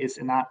legacy is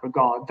in that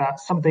regard, that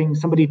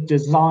somebody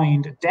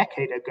designed a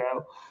decade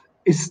ago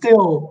is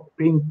still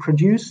being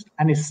produced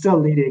and is still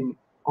leading,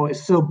 or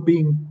is still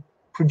being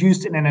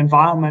produced in an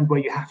environment where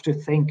you have to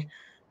think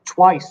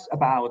twice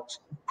about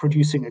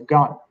producing a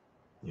gun.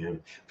 Yeah.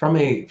 From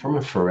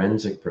a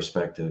forensic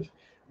perspective,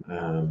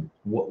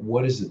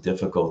 what is the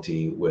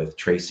difficulty with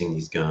tracing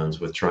these guns,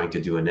 with trying to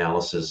do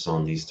analysis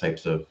on these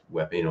types of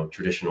weapon,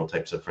 traditional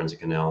types of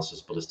forensic analysis,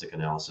 ballistic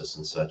analysis,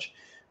 and such?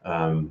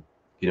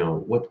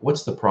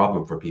 What's the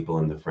problem for people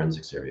in the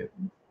forensics area?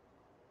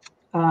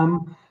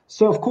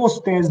 So of course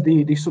there's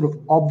the sort of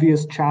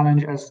obvious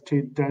challenge as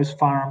to those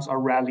firearms are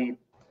rarely,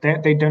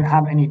 they don't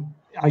have any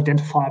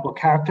identifiable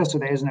character, so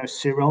there is no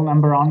serial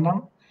number on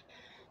them.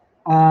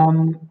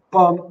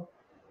 But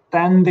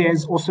then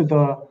there's also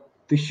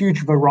the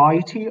huge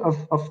variety of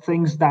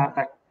things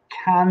that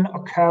can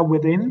occur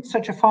within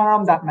such a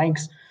firearm that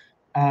makes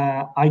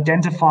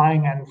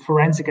identifying and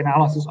forensic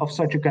analysis of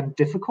such a gun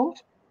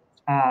difficult.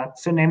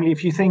 So namely,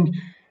 if you think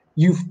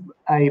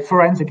a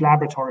forensic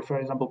laboratory, for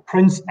example,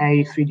 prints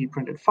a 3D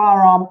printed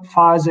firearm,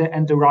 fires it,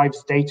 and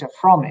derives data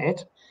from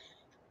it,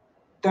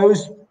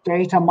 those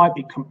data might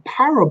be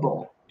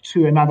comparable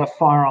to another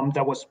firearm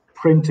that was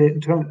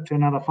printed, to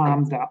another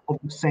firearm that of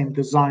the same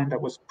design that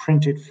was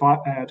printed,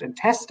 fired, and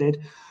tested.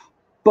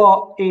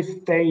 But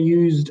if they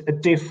used a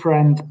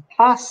different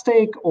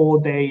plastic, or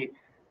they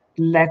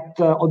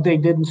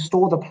didn't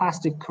store the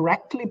plastic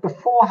correctly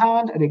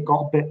beforehand and it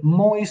got a bit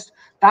moist,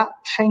 that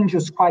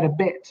changes quite a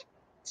bit.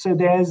 So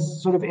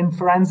there's sort of, in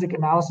forensic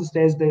analysis,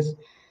 there's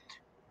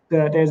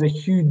a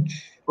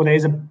huge, or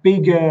there's a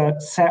bigger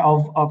set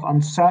of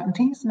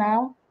uncertainties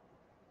now,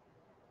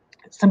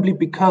 simply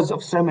because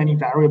of so many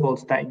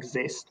variables that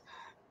exist.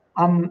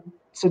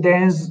 So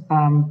there's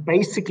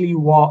basically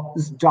what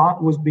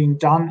was being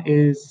done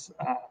is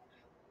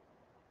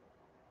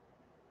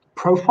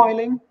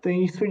profiling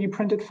the 3D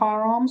printed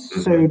firearms.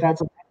 Mm-hmm. So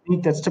that's a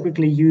technique that's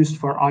typically used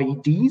for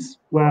IEDs,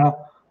 where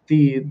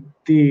the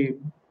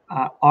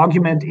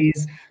argument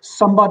is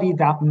somebody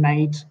that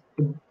made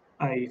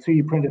a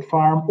 3D printed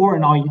firearm or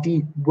an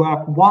IED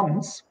work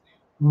once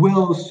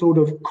will sort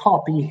of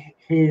copy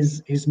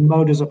his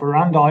modus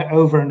operandi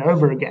over and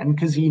over again,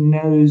 because he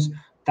knows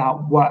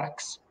that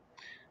works.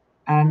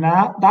 And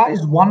that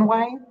is one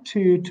way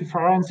to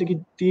forensically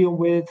deal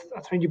with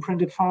 3D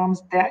printed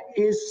firearms. There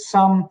is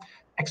some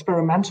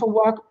experimental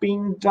work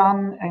being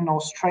done in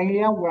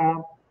Australia where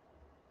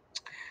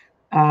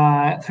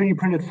 3D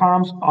printed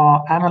firearms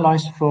are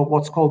analyzed for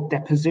what's called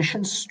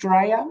deposition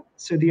stria.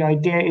 So the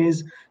idea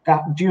is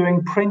that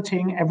during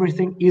printing,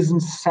 everything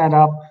isn't set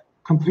up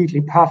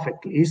completely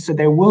perfectly. So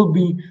there will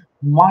be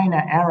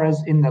minor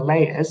errors in the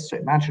layers. So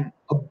imagine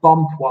a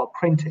bump while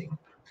printing.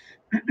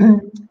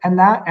 And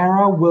that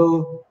error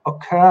will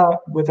occur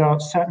with a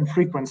certain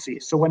frequency.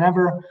 So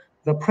whenever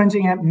the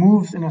printing head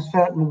moves in a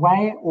certain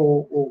way,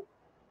 or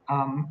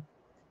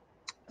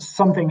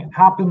something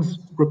happens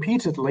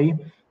repeatedly,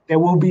 there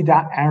will be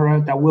that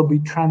error that will be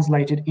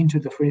translated into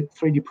the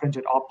 3D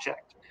printed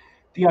object.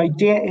 The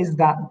idea is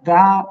that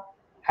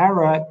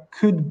error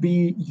could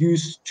be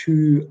used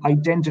to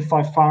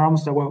identify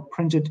firearms that were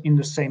printed in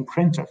the same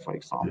printer, for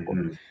example.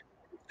 Mm-hmm.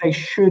 They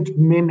should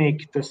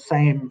mimic the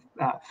same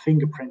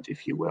fingerprint,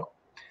 if you will.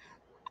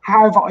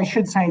 However, I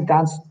should say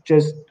that's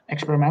just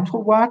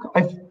experimental work.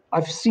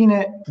 I've seen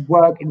it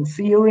work in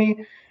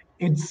theory.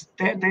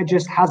 There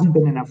just hasn't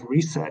been enough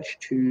research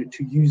to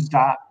use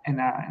that in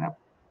a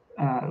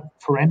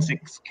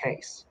forensics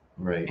case.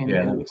 Right.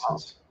 Yeah, that makes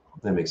sense.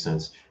 That makes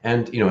sense.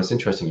 And it's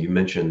interesting. You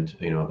mentioned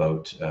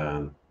about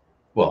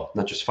well,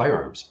 not just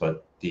firearms,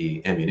 but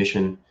the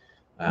ammunition,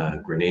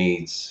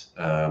 grenades,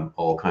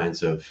 all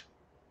kinds of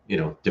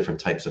different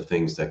types of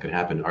things that could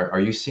happen. Are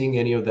you seeing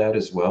any of that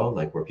as well,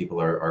 like where people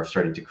are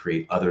starting to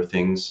create other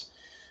things?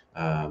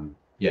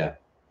 Yeah.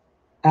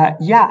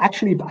 Yeah,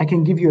 actually, I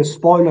can give you a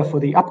spoiler for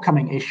the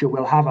upcoming issue.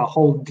 We'll have a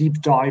whole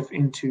deep dive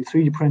into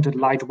 3D printed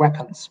light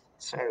weapons.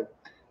 So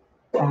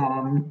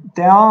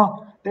there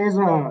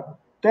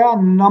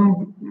are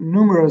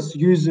numerous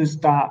users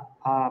that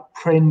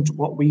print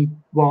what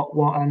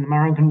an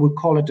American would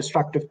call a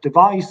destructive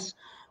device,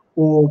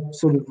 or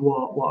sort of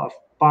what a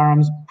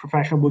firearms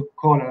professional would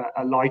call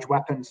a light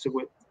weapon. So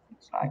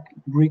it's like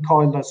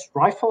recoilless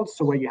rifles,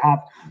 so where you have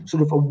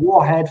sort of a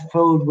warhead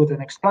filled with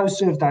an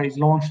explosive that is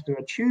launched through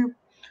a tube.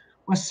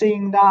 We're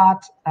seeing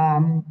that.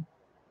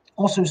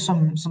 Also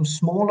some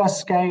smaller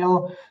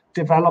scale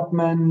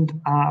development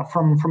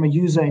from a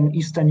user in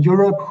Eastern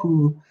Europe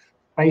who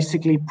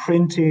basically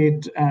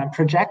printed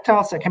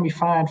projectiles that can be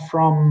fired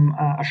from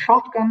a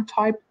shotgun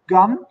type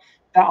gun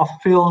that are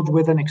filled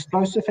with an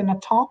explosive in the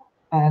top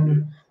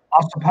and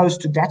are supposed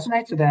to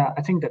detonate. So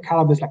I think the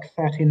caliber is like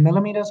 13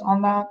 millimeters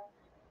on that.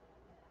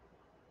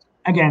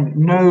 Again,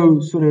 no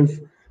sort of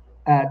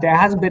there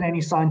hasn't been any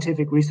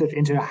scientific research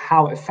into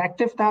how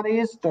effective that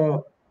is.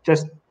 The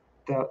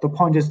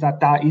point is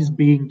that is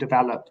being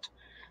developed.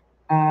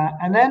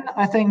 And then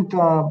I think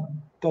the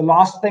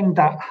last thing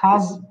that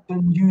has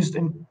been used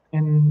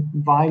in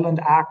violent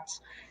acts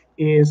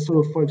is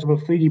sort of, for example,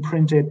 3D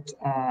printed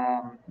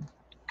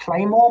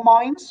claymore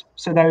mines.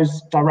 So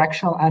those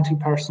directional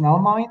anti-personnel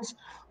mines.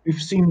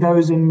 We've seen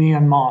those in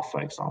Myanmar,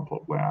 for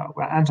example,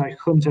 where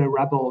anti-junta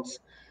rebels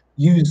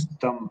used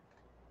them.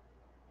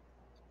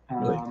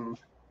 Really?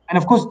 And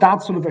of course,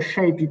 that's sort of a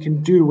shape you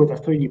can do with a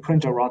 3D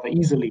printer rather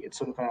easily. It's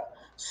sort of a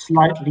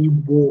slightly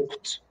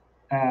warped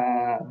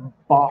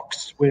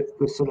box with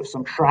sort of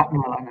some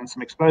shrapnel and then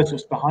some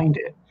explosives behind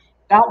it.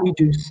 That we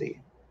do see.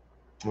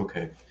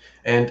 Okay.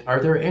 And are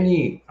there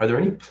any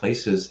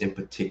places in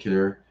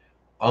particular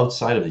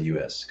outside of the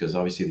U.S.? Because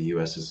obviously the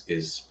U.S.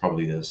 is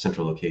probably the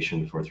central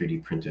location for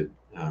 3D printed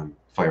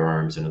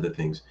firearms and other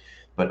things.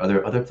 But are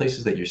there other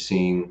places that you're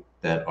seeing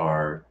that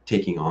are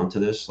taking on to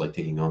this, like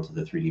taking on to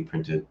the 3D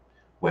printed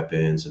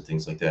weapons and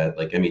things like that?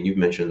 Like, I mean, you've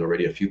mentioned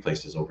already a few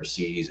places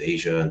overseas,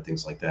 Asia and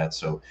things like that.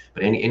 So,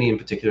 but any in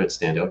particular that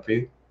stand out for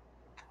you?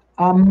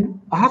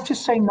 I have to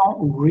say not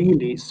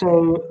really.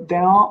 So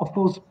there are, of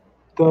course,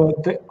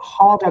 the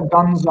harder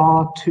guns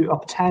are to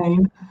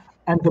obtain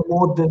and the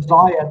more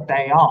desired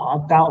they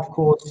are, that of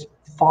course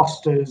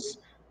fosters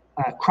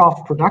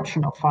craft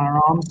production of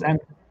firearms and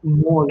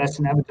more or less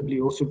inevitably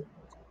also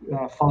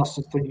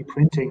fosters 3D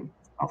printing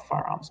of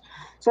firearms.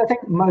 So I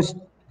think most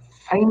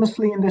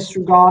famously in this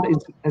regard is,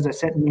 as I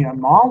said,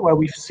 Myanmar, where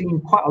we've seen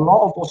quite a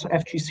lot of also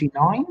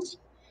FGC9s.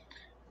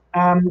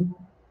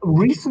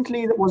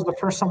 Recently, that was the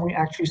first time we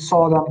actually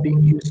saw them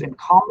being used in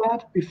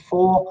combat.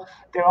 Before,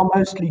 they are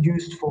mostly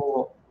used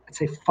for, let's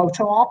say,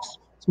 photo ops.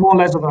 It's more or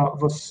less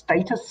of a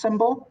status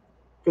symbol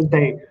because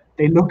they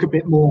look a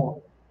bit more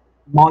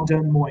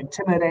modern, more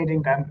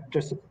intimidating than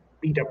just a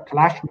beat up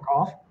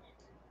Kalashnikov.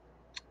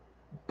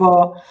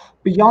 But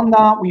beyond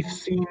that, we've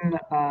seen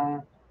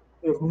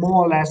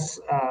more or less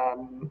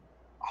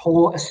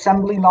whole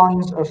assembly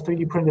lines of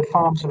 3D printed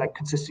firearms, so like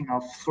consisting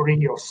of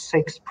 3 or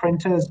 6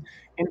 printers.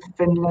 In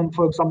Finland,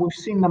 for example, we've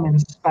seen them in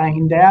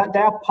Spain.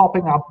 They're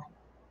popping up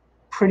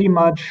pretty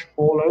much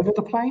all over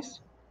the place.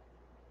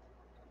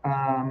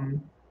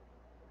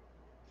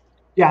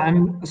 Yeah,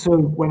 and so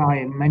when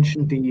I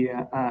mentioned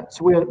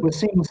so we're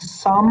seeing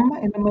some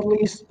in the Middle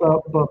East,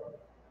 but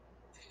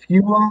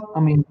fewer. I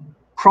mean,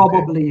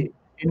 probably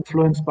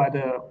influenced by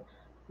the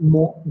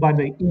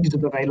ease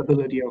of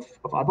availability of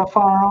other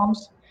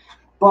firearms.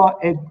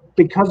 But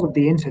because of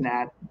the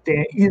internet,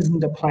 there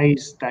isn't a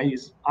place that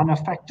is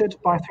unaffected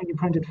by 3D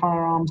printed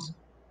firearms.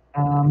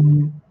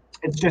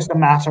 It's just a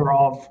matter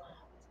of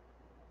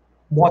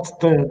what's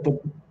the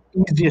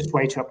easiest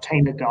way to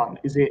obtain a gun.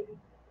 Is it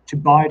to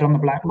buy it on the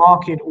black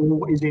market,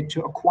 or is it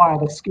to acquire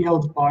the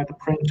skills, buy the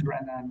printer,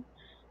 and then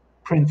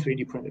print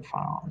 3D printed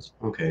firearms?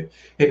 Okay.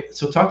 Hey,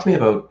 so talk to me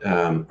about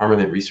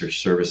Armament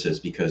Research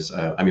Services, because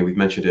I mean, we've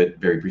mentioned it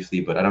very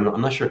briefly, but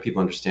I'm not sure if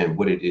people understand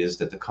what it is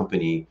that the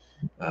company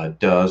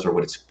does, or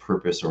what its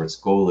purpose or its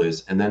goal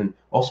is, and then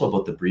also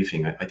about the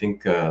briefing. I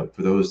think for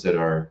those that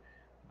are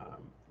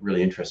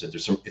really interested,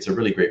 it's a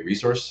really great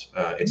resource.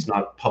 It's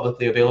not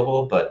publicly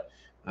available, but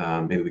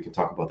maybe we can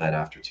talk about that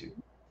after too.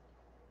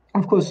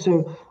 Of course.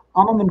 So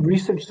Armament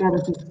Research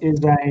Services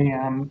is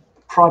a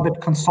private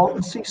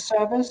consultancy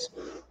service.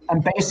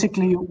 And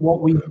basically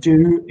what we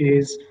do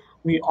is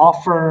we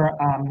offer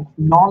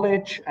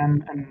knowledge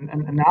and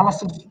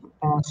analysis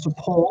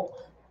support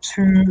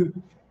to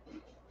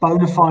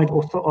bona fide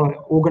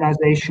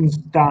organizations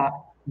that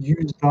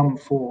use them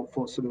for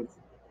sort of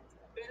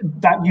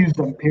that use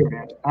them,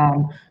 period.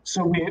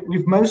 So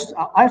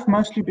I've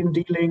mostly been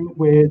dealing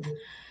with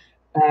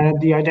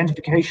the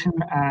identification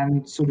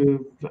and sort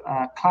of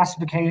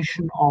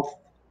classification of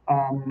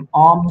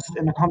arms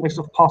in the context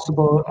of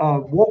possible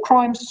war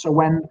crimes. So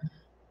when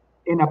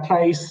in a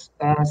place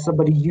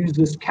somebody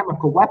uses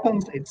chemical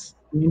weapons, it's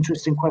an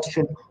interesting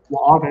question.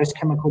 What are those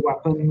chemical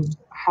weapons?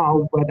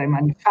 How were they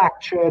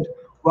manufactured?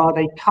 Where are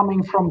they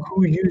coming from?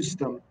 Who used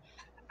them?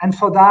 And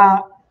for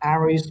that,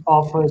 ARIS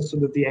offers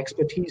sort of the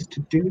expertise to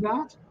do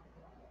that.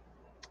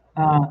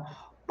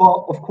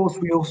 But of course,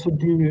 we also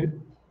do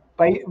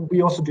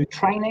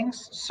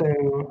trainings. So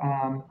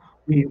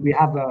we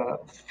have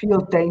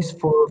field days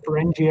for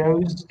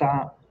NGOs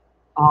that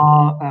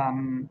are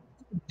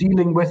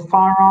dealing with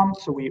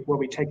firearms. So where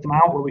we take them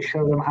out, where we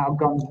show them how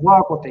guns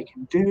work, what they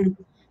can do.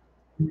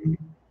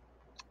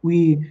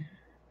 We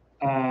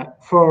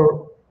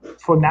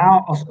for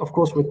now, of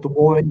course, with the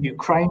war in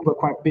Ukraine, we're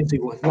quite busy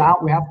with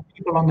that. We have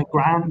people on the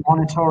ground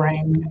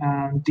monitoring,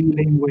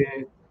 dealing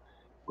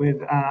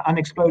with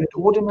unexploded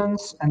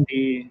ordnance and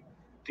the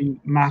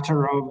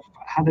matter of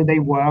how do they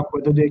work,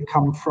 where do they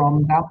come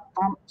from, that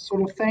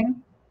sort of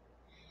thing.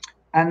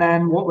 And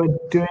then what we're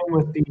doing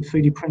with the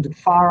 3D printed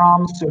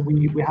firearms. So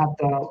we had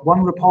the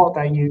one report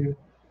that you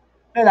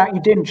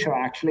didn't show,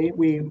 actually.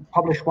 We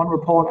published one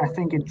report, I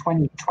think, in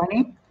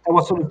 2020. That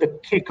was sort of the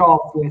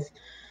kickoff with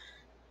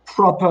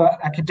proper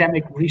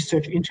academic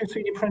research into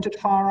 3D printed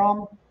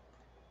firearms.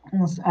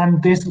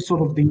 And this is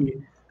sort of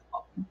the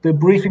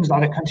briefings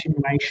are the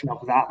continuation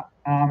of that.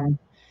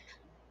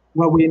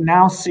 Where we're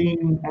now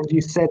seeing, as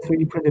you said,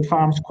 3D printed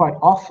firearms quite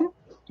often,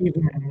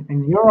 even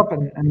in Europe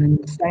and in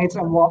the States.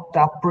 And what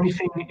that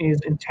briefing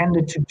is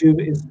intended to do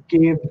is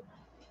give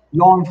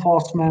law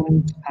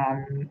enforcement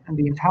and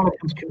the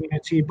intelligence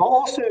community, but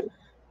also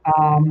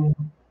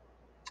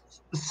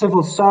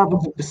civil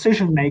servants and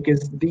decision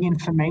makers, the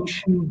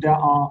information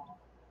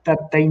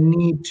that they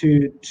need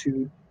to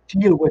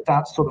deal with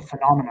that sort of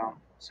phenomenon.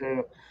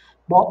 So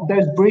what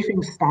those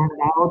briefings stand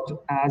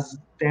out as,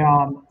 they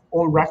are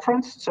all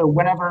referenced. So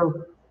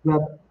whenever we're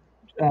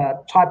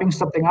typing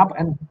something up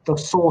and the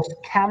source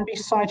can be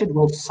cited,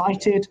 we'll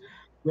cite it.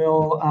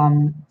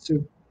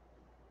 So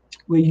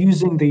we're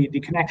using the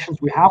connections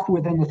we have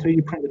within the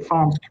 3D printed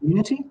firearms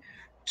community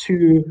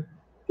to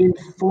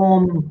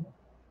inform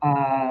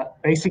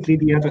basically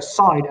the other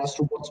side as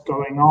to what's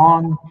going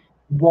on,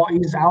 what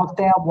is out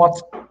there,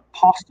 what's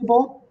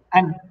possible,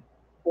 and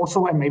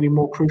also, and maybe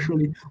more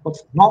crucially,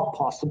 what's not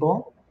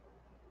possible.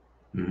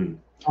 Mm-hmm.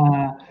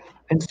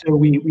 And so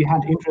we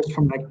had interest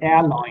from like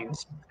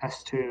airlines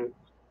as to,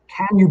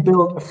 can you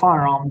build a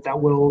firearm that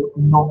will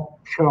not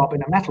show up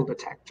in a metal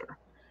detector?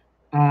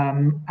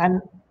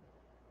 And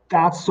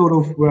that's sort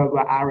of where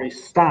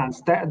ARIS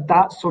stands.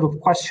 That sort of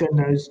question,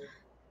 those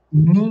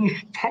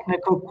niche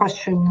technical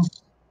questions,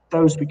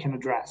 those we can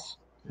address.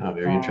 Oh,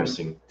 very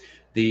interesting.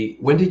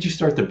 When did you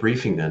start the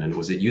briefing then? And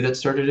was it you that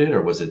started it,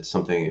 or was it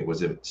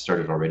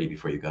started already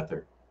before you got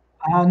there?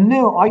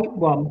 No,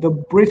 the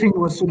briefing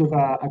was sort of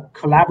a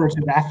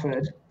collaborative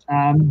effort.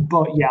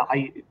 But yeah,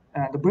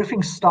 the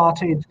briefing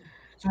started.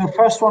 So the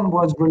first one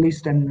was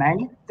released in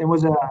May. There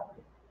was a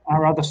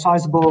rather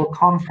sizable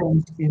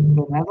conference in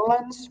the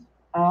Netherlands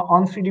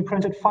on 3D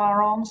printed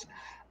firearms,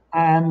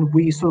 and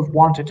we sort of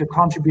wanted to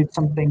contribute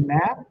something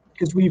there,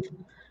 because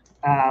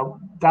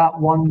that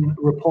one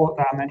report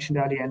that I mentioned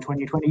earlier in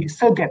 2020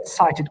 still gets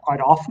cited quite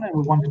often, and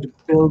we wanted to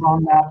build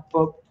on that,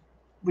 but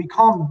we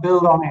can't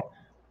build on it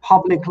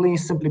publicly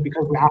simply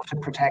because we have to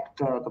protect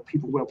the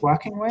people we're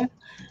working with.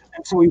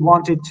 And so we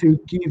wanted to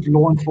give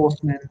law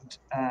enforcement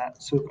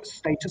sort of a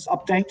status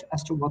update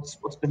as to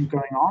what's been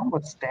going on,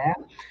 what's there.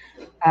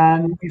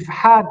 And we've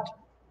had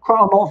quite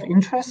a lot of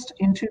interest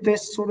into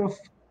this sort of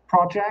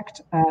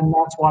project, and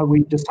that's why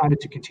we decided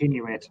to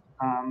continue it.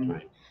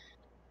 Right.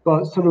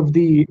 But sort of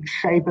the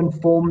shape and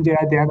form, the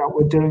idea that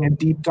we're doing a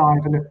deep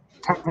dive in a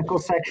technical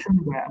section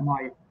where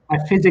my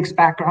physics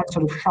background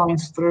sort of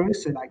shines through.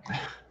 So like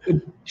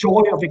the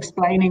joy of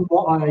explaining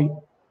what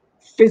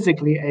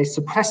physically a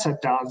suppressor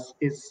does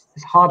is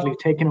hardly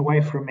taken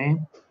away from me.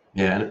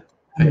 Yeah,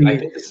 and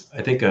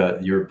I think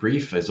your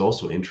brief is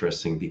also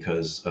interesting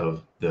because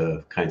of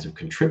the kinds of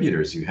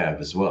contributors you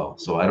have as well.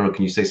 So I don't know,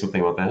 can you say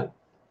something about that?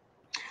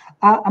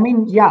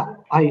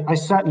 I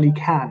certainly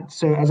can.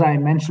 So as I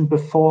mentioned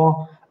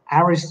before,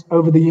 ARIS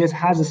over the years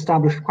has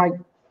established quite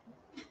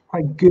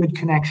good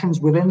connections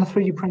within the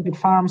 3D printed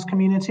firearms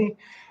community.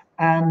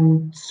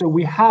 And so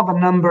we have a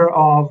number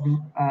of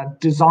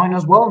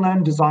designers,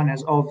 well-known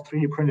designers of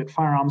 3D printed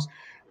firearms,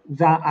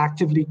 that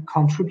actively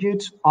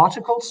contribute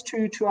articles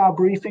to our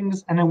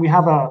briefings. And then we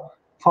have a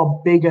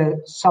far bigger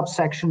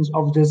subsections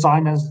of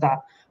designers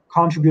that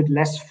contribute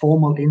less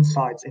formal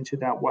insights into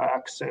their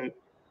work. So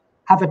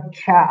have a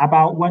chat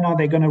about when are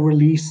they going to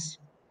release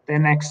their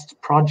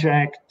next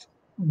project,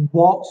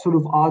 what sort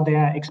of are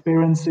their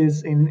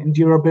experiences in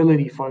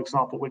durability, for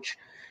example, which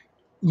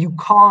you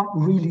can't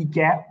really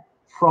get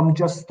from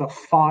just the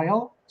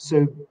file.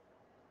 So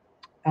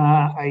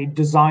a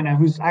designer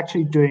who's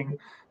actually doing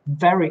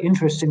very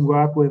interesting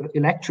work with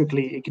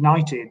electrically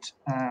ignited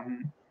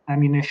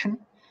ammunition.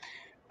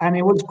 And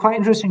it was quite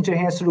interesting to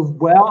hear sort of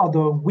where are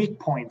the weak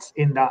points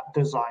in that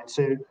design.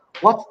 So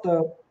what's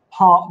the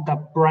part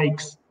that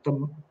breaks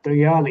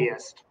the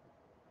earliest?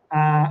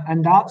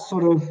 And that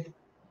sort of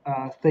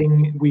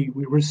thing we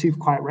receive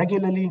quite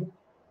regularly.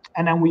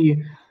 And then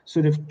we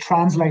sort of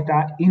translate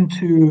that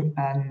into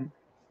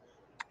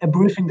a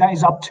briefing that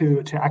is up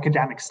to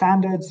academic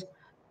standards.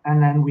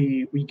 And then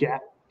we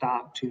get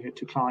that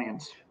to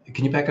clients.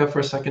 Can you back up for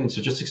a second?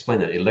 So just explain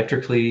that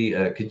electrically.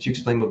 Could you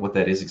explain what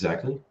that is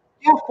exactly?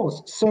 Yeah, of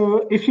course.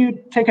 So if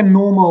you take a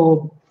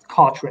normal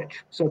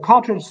cartridge, so a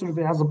cartridge sort of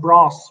has a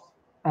brass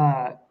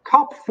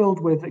cup filled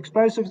with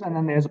explosives, and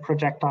then there's a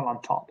projectile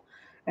on top.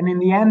 And in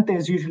the end,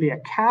 there's usually a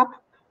cap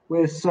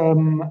with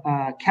some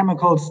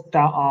chemicals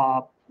that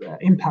are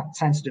impact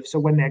sensitive. So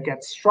when they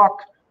get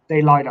struck,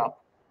 they light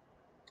up.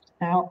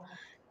 Now,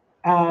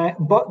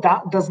 but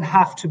that doesn't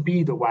have to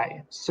be the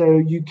way. So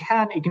you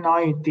can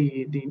ignite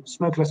the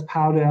smokeless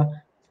powder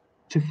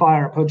to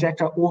fire a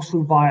projectile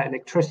also via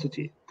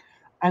electricity.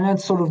 And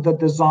that's sort of the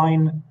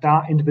design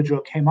that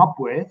individual came up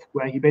with,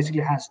 where he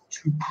basically has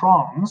two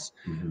prongs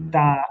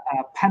that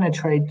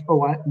penetrate,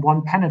 or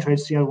one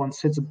penetrates, the other one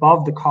sits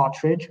above the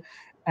cartridge.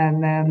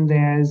 And then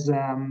there's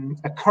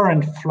a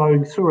current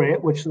flowing through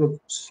it, which sort of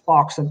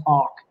sparks an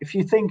arc. If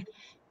you think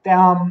there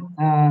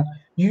are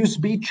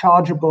USB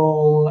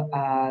chargeable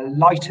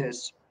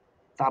lighters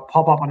that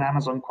pop up on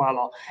Amazon quite a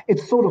lot,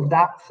 it's sort of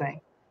that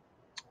thing.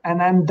 And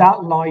then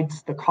that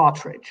lights the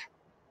cartridge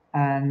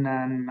and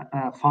then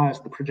fires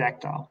the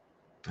projectile.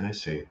 I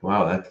see.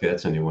 Wow,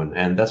 that's a new one.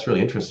 And that's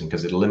really interesting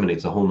because it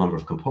eliminates a whole number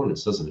of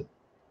components, doesn't it?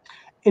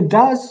 It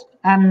does.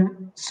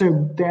 And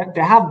so there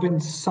have been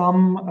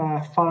some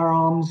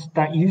firearms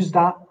that use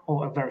that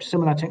or a very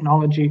similar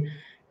technology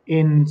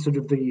in sort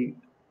of the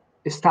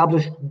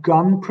established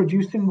gun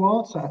producing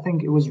world. So I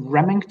think it was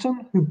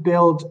Remington who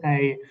built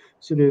a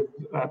sort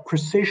of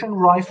precision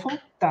rifle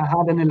that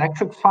had an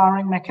electric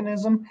firing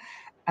mechanism.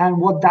 And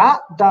what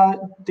that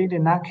did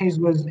in that case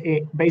was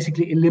it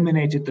basically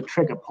eliminated the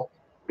trigger pull,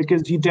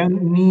 because you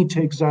don't need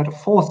to exert a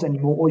force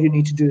anymore. All you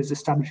need to do is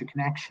establish a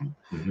connection.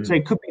 So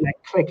it could be like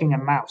clicking a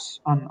mouse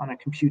on a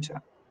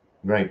computer.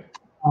 Right.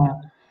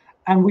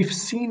 And we've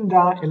seen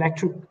that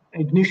electric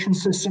ignition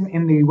system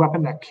in the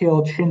weapon that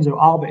killed Shinzo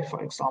Abe,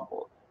 for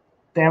example.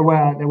 There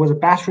was a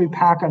battery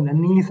pack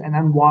underneath and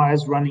then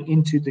wires running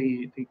into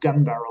the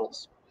gun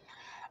barrels.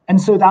 And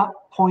so that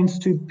points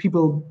to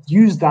people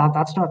use that.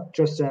 That's not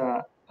just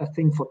a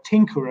thing for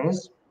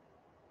tinkerers.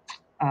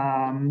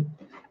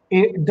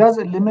 It does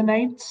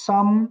eliminate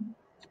some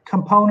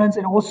components.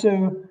 It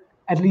also,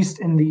 at least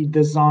in the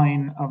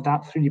design of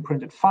that 3D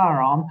printed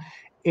firearm,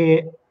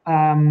 it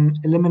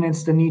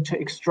eliminates the need to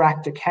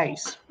extract a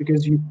case,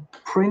 because you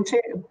print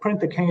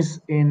the case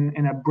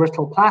in a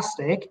brittle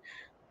plastic.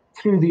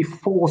 Through the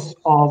force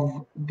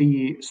of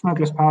the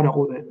smokeless powder,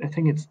 or I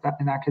think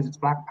in that case it's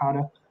black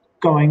powder,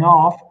 going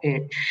off,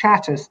 it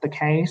shatters the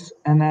case,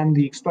 and then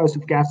the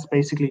explosive gas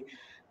basically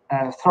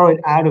throw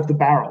it out of the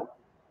barrel.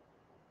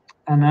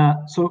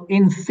 And so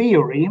in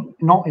theory,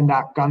 not in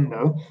that gun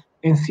though,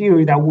 in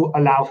theory that will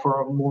allow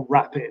for a more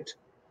rapid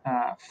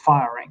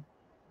firing.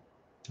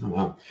 Oh,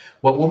 wow.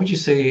 What would you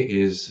say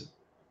is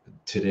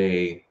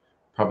today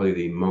probably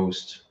the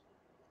most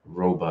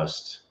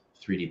robust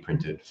 3D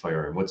printed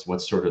firearm?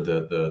 What's sort of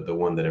the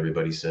one that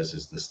everybody says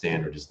is the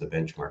standard, is the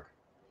benchmark?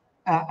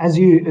 As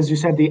you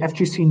said, the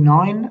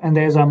FGC9, and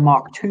there's a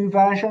Mark II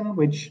version,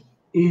 which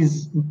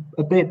is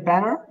a bit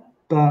better,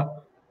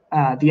 but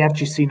the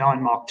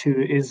FGC9 Mark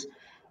II is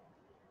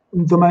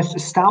the most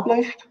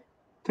established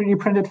 3D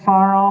printed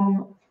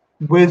firearm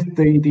with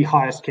the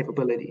highest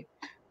capability.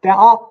 There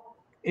are,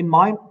 in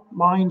my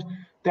mind,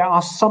 there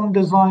are some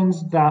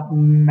designs that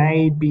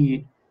may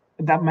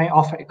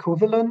offer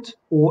equivalent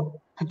or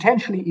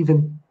potentially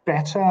even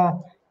better,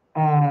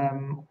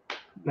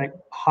 like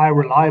high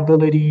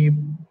reliability,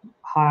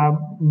 higher,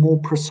 more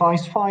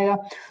precise fire,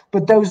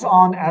 but those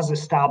aren't as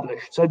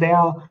established. So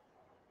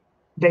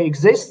they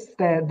exist.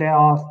 There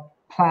are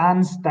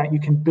plans that you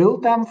can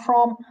build them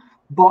from,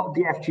 but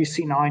the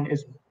FGC9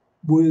 is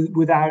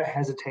without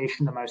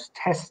hesitation the most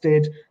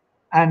tested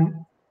and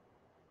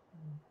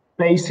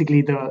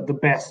basically the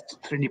best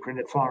 3D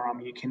printed firearm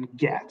you can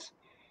get.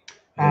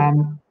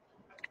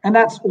 And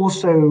that's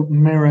also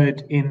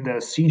mirrored in the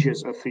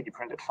seizures of 3D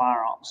printed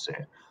firearms. So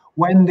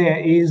when there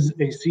is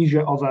a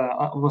seizure of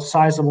a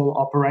sizable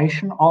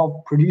operation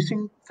of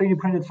producing 3D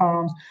printed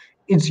firearms,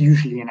 it's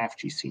usually an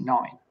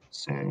FGC9.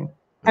 So,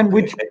 and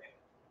which,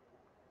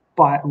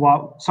 while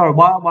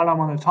I'm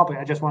on the topic,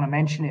 I just want to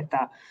mention it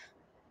that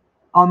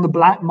on the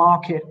black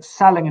market,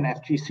 selling an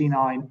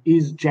FGC9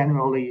 is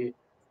generally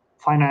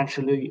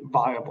financially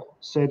viable.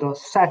 So the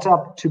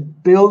setup to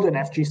build an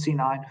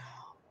FGC9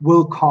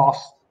 will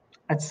cost,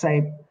 I'd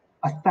say,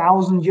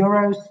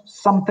 €1,000,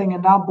 something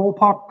in that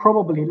ballpark,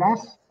 probably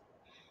less.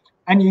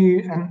 And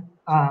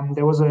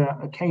there was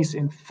a case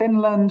in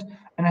Finland,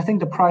 and I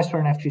think the price for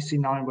an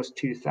FGC9 was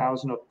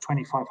 2,000 or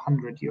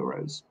 2,500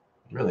 euros.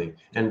 Really?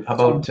 And how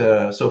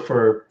about so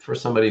for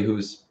somebody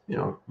who's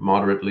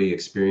moderately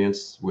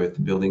experienced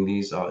with building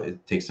these,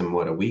 it takes them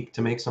a week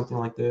to make something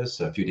like this,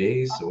 a few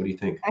days? So what do you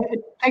think?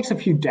 It takes a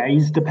few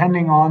days,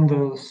 depending on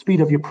the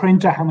speed of your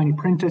printer, how many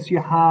printers you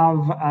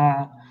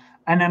have,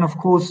 and then of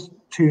course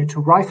to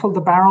rifle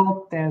the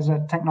barrel, there's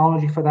a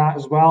technology for that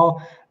as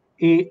well.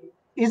 It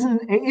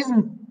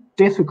isn't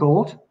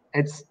difficult.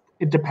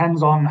 It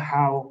depends on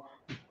how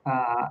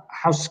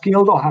how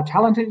skilled or how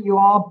talented you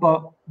are,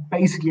 but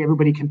basically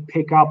everybody can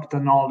pick up the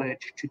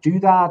knowledge to do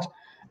that.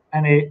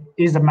 And it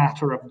is a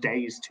matter of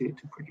days to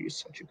produce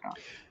such a gun.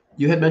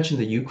 You had mentioned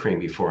the Ukraine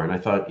before, and I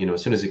thought,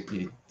 as soon as it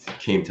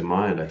came to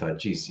mind, I thought,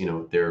 geez,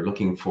 they're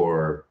looking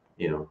for,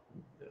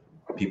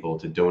 people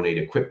to donate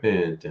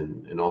equipment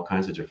and all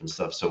kinds of different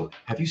stuff. So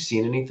have you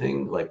seen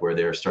anything like where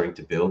they're starting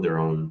to build their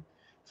own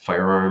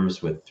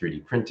firearms with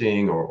 3D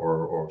printing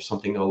or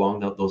something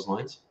along those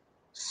lines?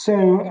 So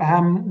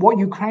what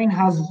Ukraine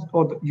has,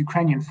 or the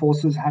Ukrainian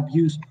forces have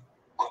used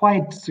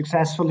quite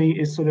successfully,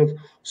 is sort of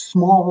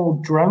small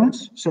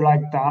drones. So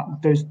like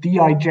those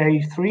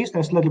DIJ-3s,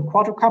 those little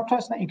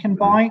quadrocopters that you can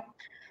buy,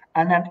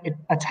 and then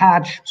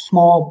attach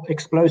small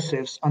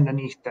explosives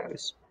underneath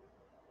those.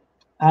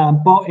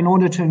 But in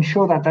order to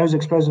ensure that those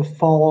explosives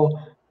fall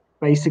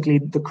basically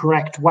the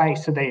correct way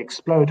so they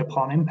explode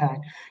upon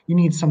impact, you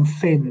need some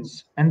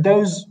fins. And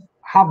those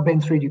have been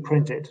 3D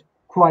printed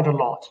quite a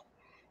lot.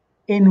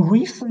 In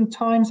recent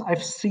times,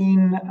 I've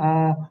seen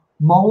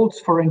molds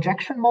for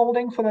injection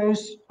molding for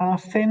those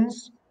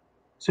fins,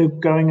 so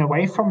going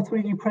away from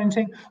 3D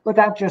printing, but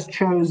that just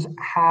shows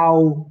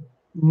how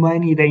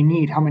many they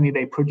need, how many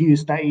they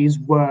produce, that is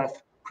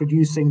worth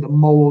producing the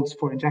molds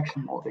for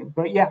injection molding.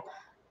 But yeah,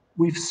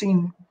 we've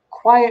seen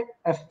quite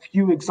a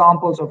few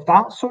examples of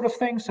that sort of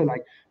thing, so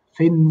like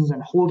fins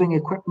and holding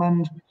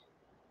equipment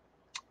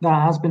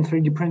that has been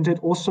 3D printed,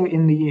 also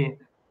in the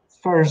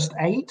first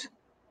aid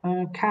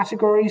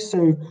category,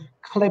 so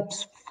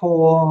clips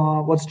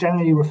for what's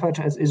generally referred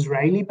to as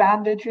Israeli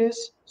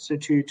bandages, so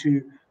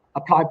to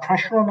apply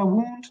pressure on a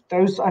wound.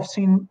 Those I've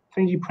seen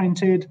 3D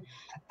printed.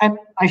 And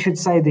I should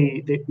say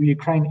the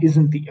Ukraine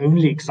isn't the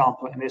only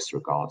example in this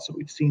regard. So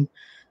we've seen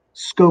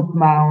scope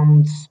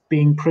mounts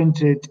being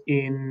printed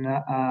in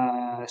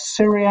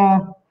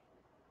Syria,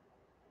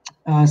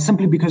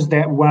 simply because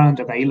they weren't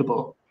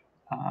available.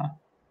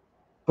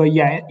 But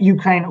yeah,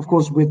 Ukraine, of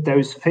course, with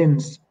those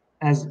fins,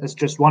 as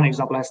just one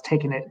example, has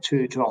taken it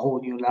to a whole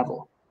new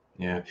level.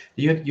 Yeah,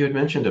 you had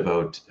mentioned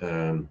about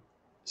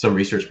some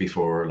research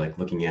before, like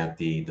looking at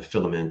the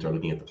filament or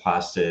looking at the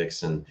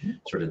plastics and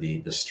sort of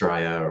the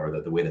stria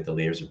or the way that the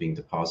layers are being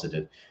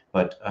deposited.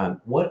 But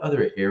what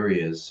other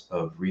areas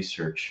of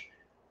research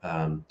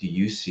do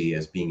you see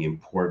as being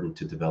important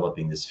to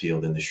developing this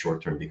field in the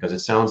short term? Because it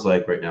sounds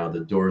like right now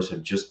the doors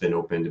have just been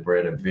opened. We're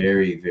at a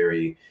very,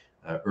 very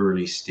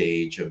early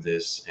stage of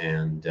this,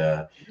 and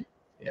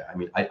yeah, I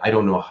mean, I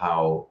don't know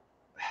how.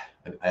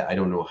 I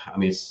don't know. I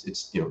mean,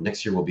 it's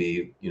next year will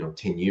be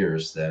 10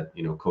 years that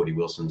Cody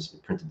Wilson's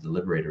printed the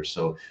Liberator.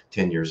 So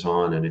 10 years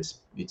on, and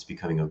it's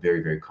becoming a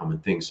very, very common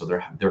thing. So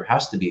there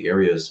has to be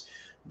areas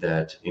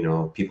that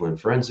people in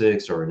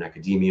forensics or in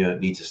academia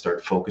need to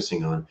start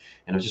focusing on.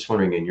 And I was just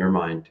wondering, in your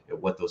mind,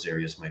 what those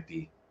areas might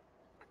be.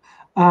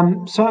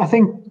 So I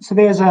think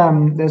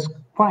there's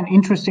quite an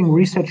interesting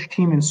research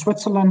team in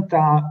Switzerland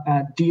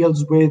that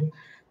deals with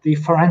the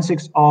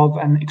forensics of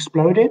an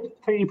exploded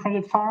 3D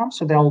printed firearm.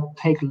 So they'll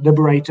take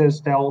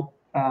Liberators, they'll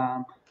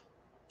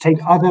take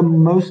other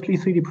mostly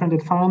 3D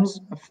printed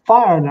firearms,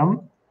 fire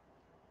them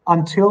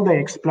until they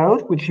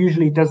explode, which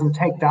usually doesn't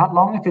take that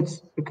long if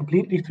it's a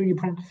completely 3D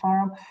printed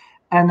firearm,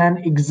 and then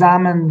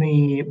examine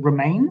the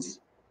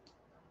remains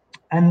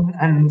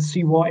and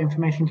see what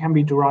information can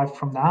be derived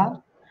from that.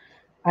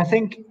 I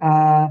think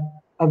a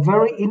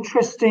very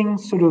interesting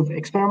sort of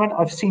experiment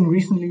I've seen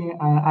recently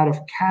out of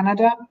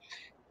Canada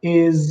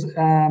is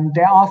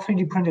there are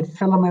 3D printed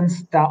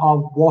filaments that are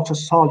water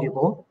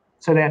soluble.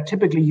 So they're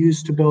typically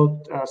used to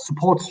build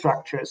support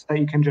structures that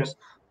you can just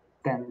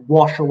then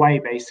wash away,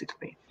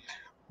 basically.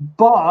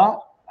 But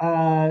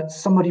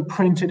somebody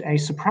printed a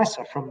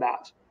suppressor from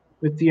that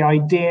with the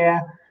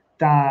idea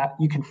that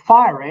you can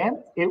fire it.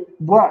 It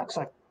works.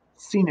 I've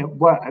seen it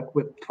work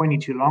with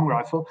 22 long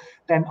rifle.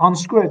 Then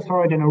unscrew it,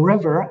 throw it in a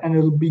river, and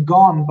it'll be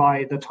gone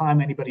by the time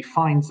anybody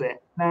finds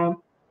it.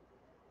 Now,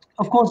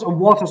 of course, a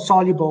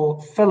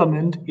water-soluble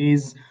filament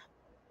is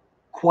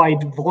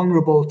quite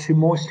vulnerable to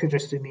moisture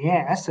just in the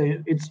air, so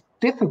it's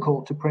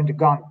difficult to print a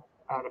gun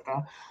out of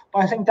that. But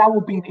I think that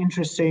would be an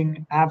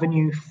interesting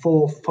avenue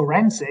for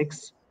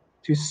forensics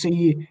to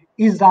see,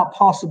 is that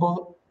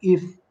possible?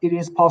 If it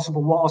is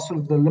possible, what are sort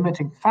of the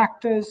limiting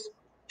factors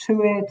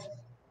to it?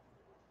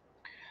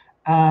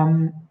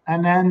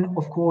 And then,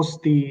 of course,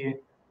 the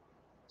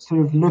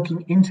sort of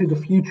looking into the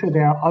future,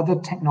 there are other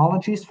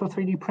technologies for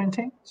 3D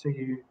printing. So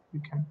you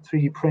can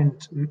 3D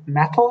print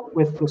metal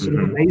with the sort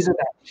of a laser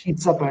that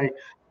heats up a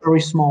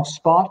very small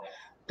spot.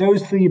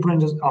 Those 3D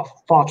printers are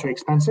far too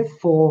expensive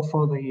for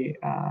the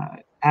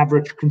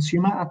average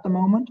consumer at the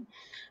moment.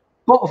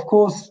 But of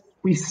course,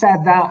 we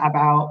said that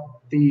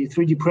about the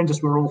 3D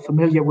printers we're all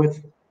familiar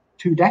with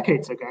 2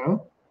 decades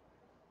ago.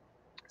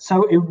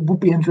 So it would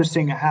be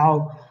interesting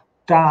how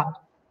that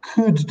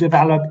could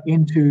develop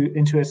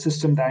into a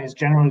system that is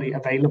generally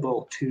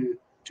available to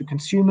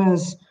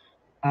consumers.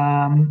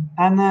 And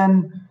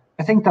then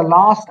I think the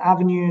last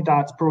avenue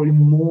that's probably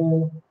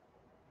more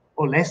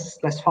or less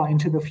far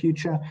into the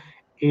future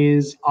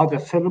is other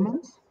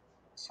filaments.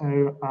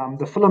 So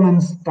the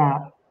filaments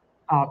that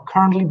are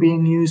currently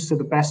being used. So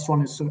the best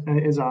one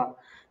is a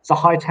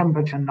high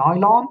temperature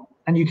nylon,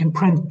 and you can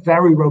print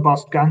very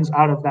robust guns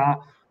out of that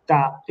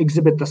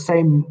exhibit the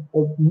same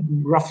or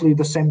roughly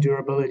the same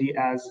durability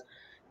as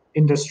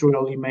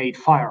industrially made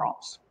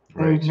firearms.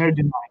 Right. No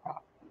denying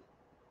that.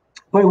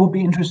 But it would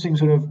be interesting,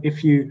 sort of,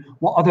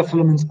 what other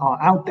filaments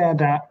are out there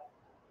that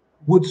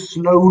would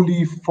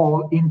slowly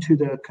fall into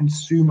the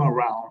consumer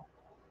realm,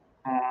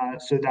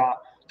 so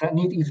that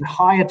need even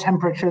higher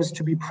temperatures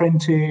to be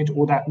printed,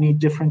 or that need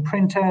different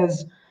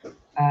printers,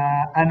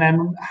 and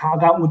then how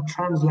that would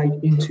translate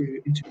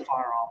into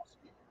firearms.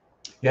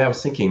 Yeah, I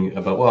was thinking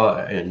about, well,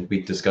 and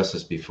we discussed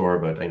this before,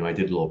 but I know I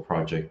did a little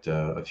project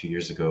a few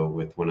years ago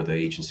with one of the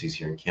agencies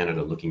here in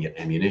Canada looking at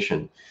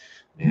ammunition.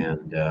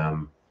 And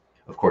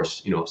of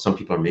course, some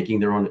people are making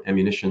their own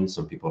ammunition,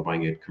 some people are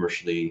buying it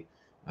commercially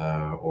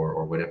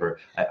or whatever.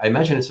 I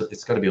imagine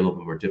it's got to be a little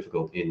bit more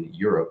difficult in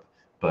Europe,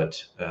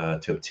 but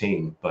to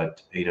obtain.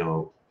 But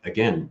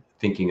again,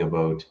 thinking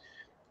about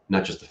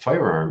not just the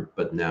firearm,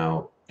 but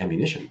now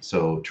ammunition.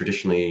 So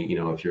traditionally,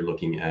 if you're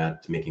looking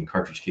at making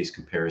cartridge case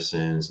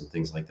comparisons and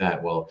things like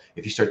that, well,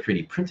 if you start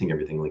 3D printing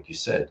everything, like you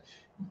said,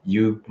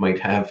 you might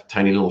have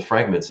tiny little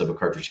fragments of a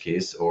cartridge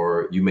case,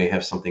 or you may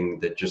have something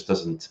that just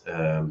doesn't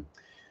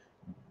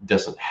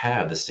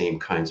have the same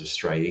kinds of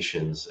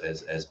striations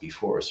as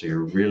before. So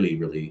you're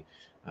really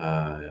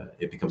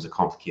it becomes a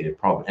complicated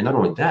problem. And not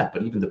only that,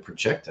 but even the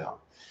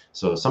projectile.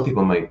 So some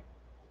people might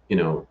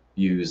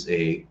use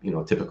a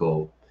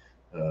typical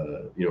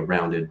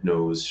rounded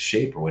nose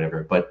shape or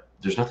whatever, but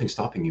there's nothing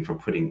stopping you from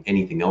putting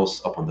anything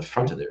else up on the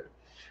front of there,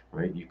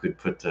 right? You could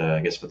put,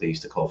 I guess what they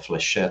used to call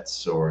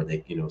flechettes, or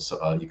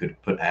you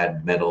could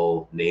add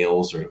metal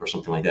nails or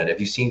something like that. Have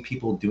you seen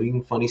people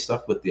doing funny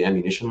stuff with the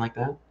ammunition like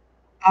that?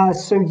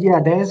 So yeah,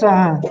 there's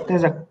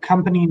a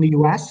company in the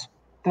US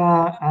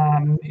that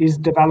is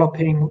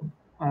developing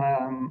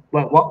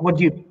what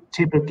you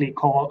typically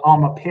call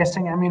armor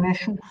piercing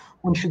ammunition.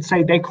 One should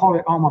say they call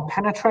it armor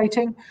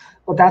penetrating,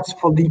 but that's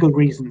for legal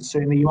reasons. So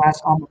in the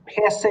US, armor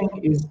piercing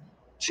is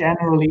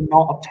generally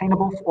not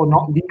obtainable or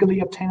not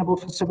legally obtainable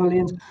for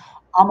civilians.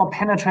 Armor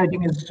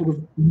penetrating is sort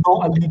of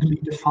not a legally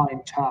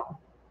defined term,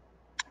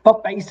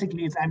 but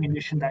basically it's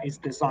ammunition that is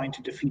designed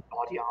to defeat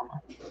body armor.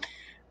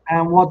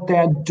 And what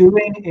they're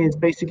doing is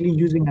basically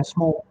using a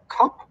small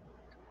cup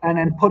and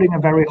then putting a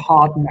very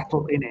hard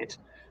metal in it.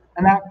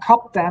 And that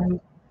cup then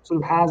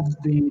sort of has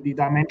the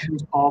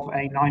dimensions of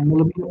a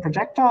 9mm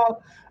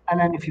projectile. And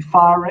then if you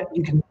fire it,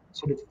 you can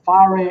sort of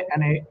fire it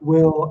and it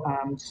will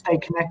stay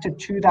connected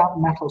to that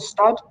metal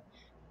stud.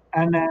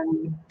 And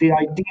then the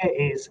idea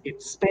is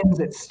it spins,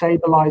 it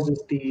stabilizes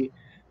the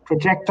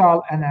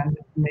projectile, and then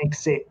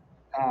makes it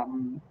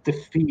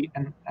defeat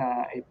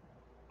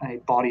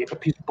a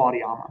piece of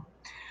body armor.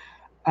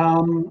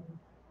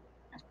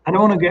 I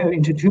don't want to go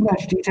into too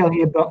much detail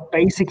here, but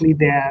basically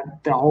the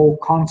whole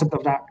concept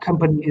of that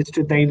company is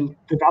they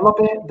develop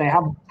it, they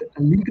have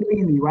legally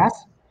in the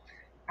US,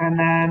 and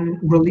then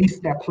release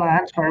their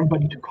plans for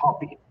everybody to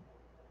copy.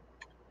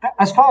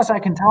 As far as I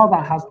can tell,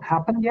 that hasn't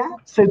happened yet.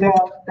 So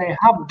they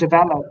have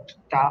developed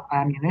that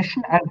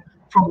ammunition, and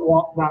from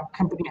what that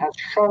company has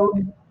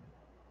shown,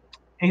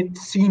 it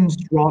seems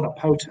rather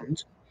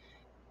potent.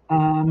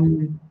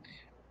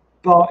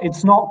 But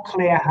it's not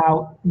clear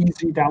how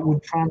easy that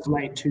would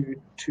translate to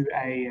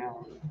a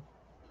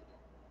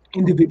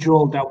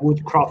individual that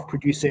would craft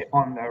produce it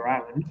on their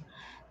own.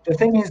 The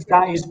thing is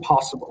that is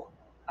possible.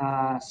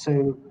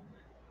 So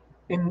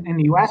in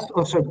the US,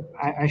 also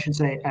I should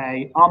say,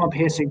 a armor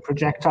piercing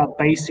projectile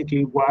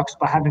basically works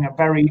by having a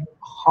very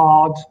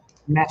hard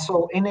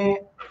metal in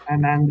it,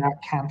 and then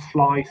that can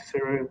fly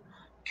through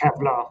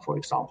Kevlar, for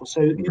example.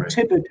 So you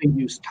typically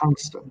use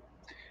tungsten.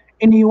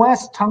 In the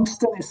US,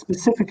 tungsten is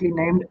specifically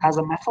named as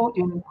a metal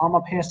in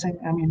armor-piercing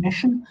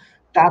ammunition.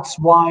 That's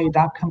why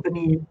that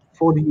company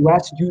for the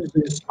US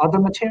uses other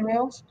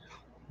materials.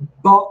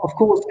 But of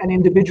course, an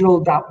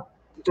individual that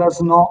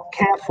does not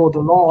care for the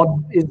law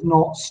is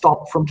not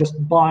stopped from just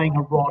buying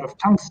a rod of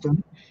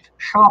tungsten,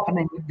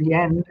 sharpening the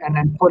end, and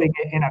then putting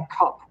it in a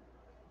cup.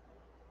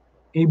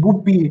 It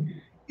would be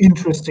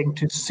interesting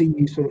to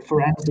see sort of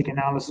forensic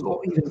analysis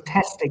or even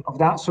testing of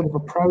that sort of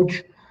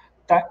approach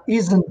that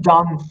isn't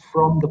done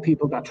from the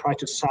people that try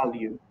to sell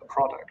you the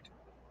product.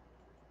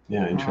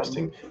 Yeah,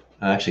 interesting.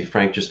 Actually,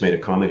 Frank just made a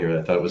comment here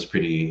that I thought was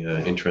pretty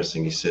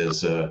interesting. He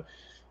says,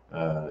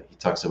 he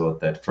talks about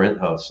that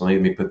so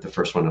let me put the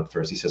first one up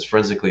first. He says,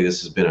 forensically,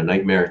 this has been a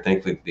nightmare.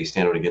 Thankfully, they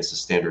stand out against the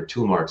standard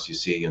tool marks you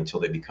see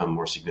until they become a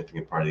more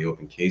significant part of the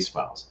open case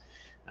files.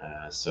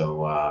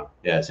 Yeah,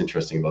 it's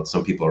interesting about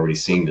some people already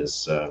seeing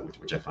this,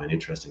 which I find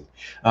interesting.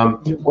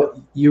 What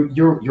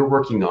you're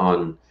working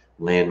on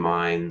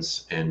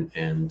landmines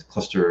and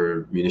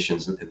cluster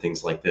munitions and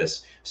things like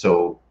this.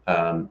 So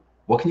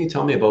what can you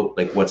tell me about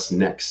like what's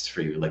next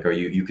for you? Like, are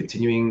you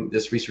continuing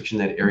this research in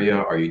that area?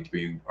 Are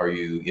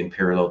you in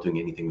parallel doing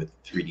anything with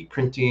 3D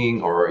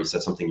printing, or is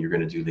that something you're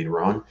going to do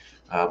later on?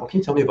 What can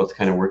you tell me about the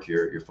kind of work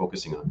you're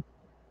focusing on?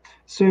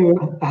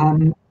 So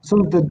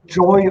sort of the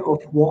joy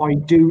of what I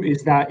do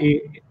is that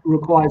it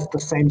requires the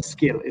same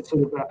skill. It's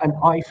sort of an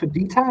eye for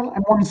detail,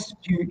 and once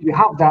you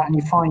have that and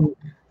you find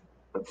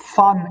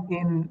fun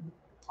in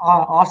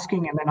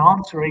asking and then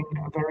answering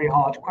very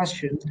hard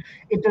questions,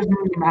 it doesn't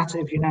really matter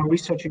if you're now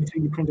researching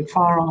 3D printed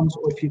firearms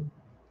or if you're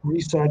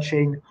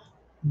researching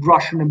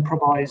Russian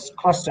improvised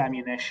cluster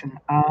ammunition.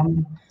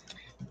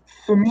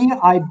 For me,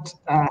 I'm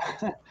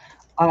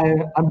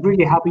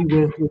really happy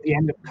with the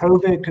end of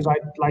COVID because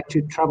I'd like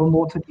to travel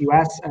more to the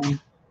US and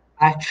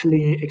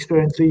actually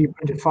experience 3D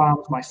printed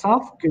firearms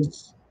myself.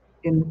 Because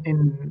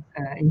in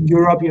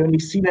Europe, you only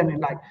see them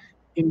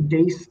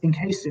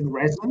encased in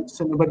resin,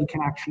 so nobody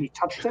can actually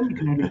touch them. You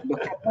can only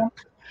look at them.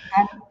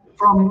 And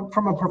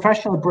from a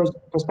professional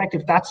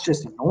perspective, that's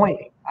just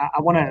annoying. I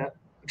want to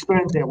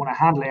experience it. I want to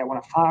handle it. I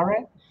want to fire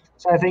it.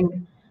 So I think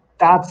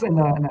that's in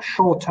a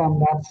short term,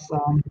 that's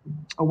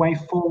a way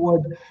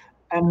forward.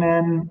 And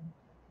then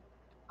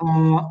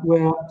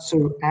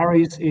so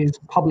ARES is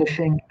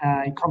publishing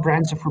a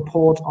comprehensive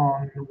report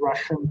on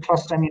Russian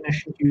cluster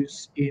ammunition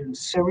use in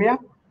Syria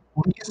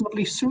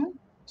reasonably soon.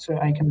 So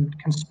I can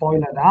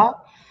spoiler that.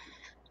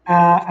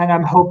 And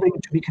I'm hoping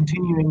to be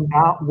continuing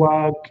that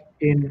work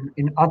in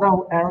other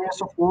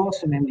areas of war,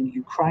 so in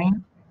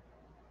Ukraine,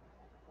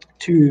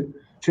 to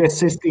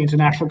assist the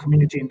international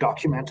community in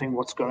documenting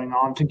what's going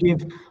on, to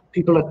give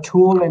people a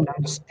tool in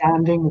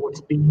understanding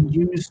what's being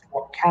used,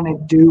 what can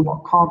it do,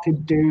 what can't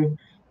it do,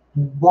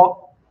 what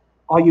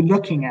are you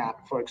looking at,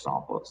 for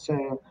example.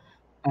 So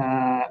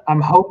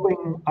I'm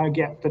hoping I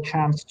get the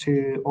chance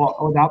to,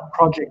 or that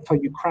project for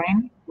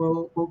Ukraine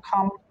will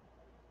come.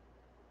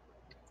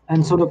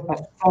 And sort of a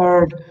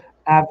third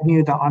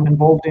avenue that I'm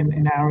involved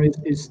in ARES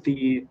is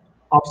the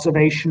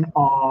observation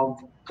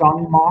of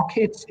gun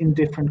markets in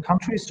different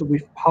countries. So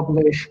we've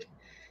published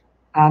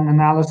an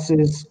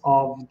analysis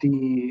of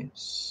the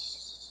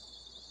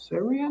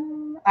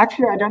Syrian,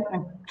 actually I don't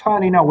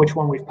entirely know which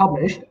one we've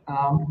published,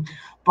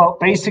 but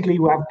basically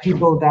we have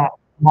people that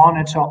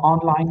monitor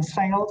online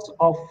sales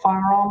of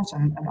firearms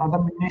and other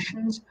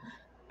munitions,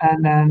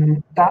 and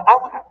then that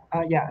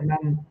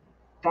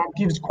that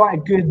gives quite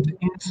a good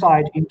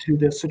insight into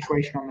the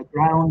situation on the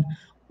ground.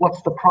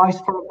 What's the price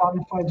for a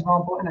gun, for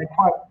example?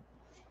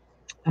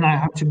 And I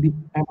have to be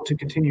able to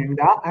continue in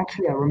that.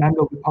 Actually, I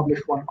remember we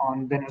published one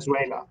on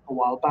Venezuela a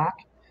while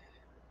back.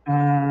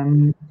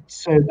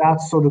 So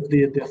that's sort of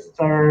the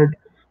third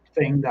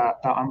thing that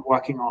I'm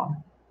working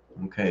on.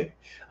 Okay.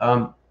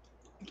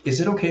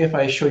 Is it okay if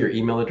I show your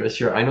email address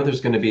here? I know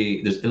there's going to be,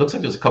 it looks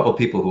like there's a couple of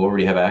people who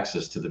already have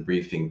access to the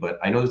briefing, but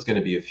I know there's going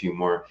to be a few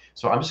more.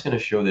 So I'm just going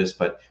to show this,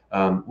 but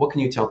what can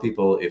you tell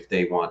people if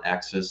they want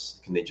access?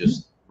 Can they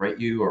just write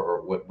you,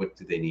 or what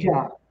do they need?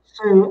 Yeah,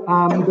 so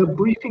the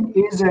briefing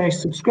is a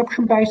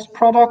subscription-based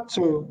product.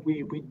 So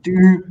we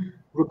do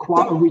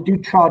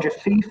charge a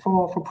fee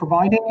for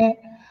providing it.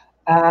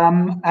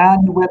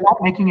 And we're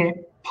not making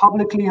it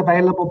publicly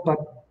available, but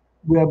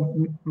we're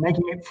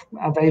making it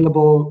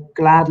available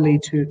gladly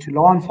to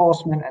law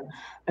enforcement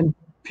and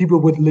people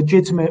with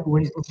legitimate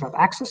reasons to have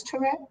access to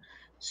it.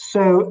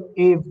 So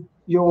if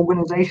your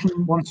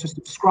organization wants to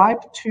subscribe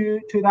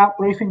to that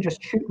briefing, just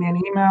shoot me an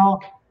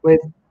email with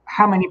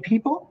how many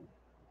people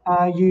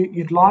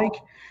you'd like,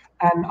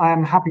 and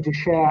I'm happy to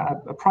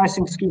share a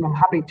pricing scheme. I'm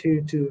happy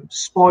to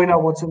spoiler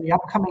what's in the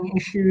upcoming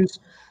issues.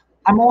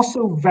 I'm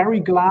also very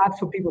glad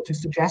for people to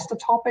suggest a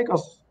topic or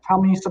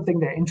tell me something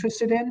they're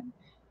interested in,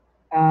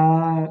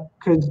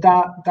 because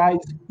that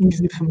is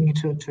easy for me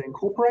to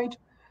incorporate.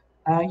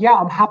 Yeah,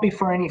 I'm happy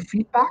for any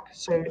feedback.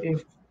 So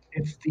if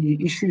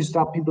the issues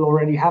that people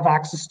already have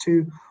access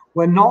to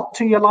were not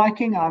to your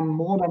liking, I'm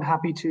more than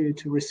happy to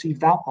receive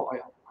that. But I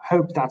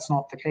hope that's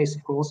not the case,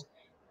 of course.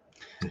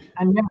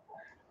 And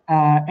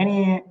yeah,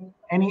 any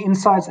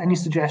insights, any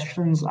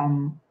suggestions,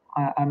 I'm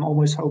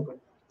always open.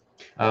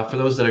 For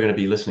those that are going to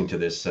be listening to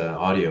this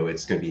audio,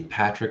 it's going to be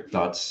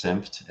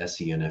patrick.senft,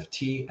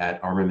 SENFT,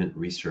 at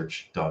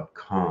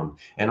armamentresearch.com.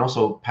 And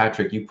also,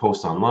 Patrick, you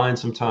post online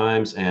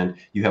sometimes, and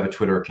you have a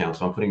Twitter account,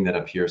 so I'm putting that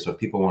up here. So if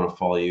people want to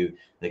follow you,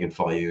 they can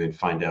follow you and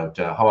find out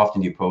how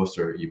often you post,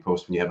 or you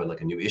post when you have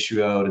like a new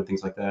issue out and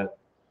things like that.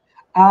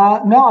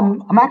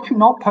 No, I'm actually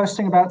not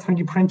posting about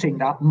 3D printing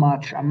that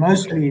much. I'm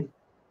mostly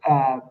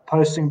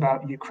posting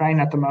about Ukraine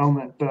at the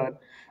moment, but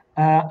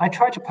I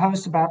try to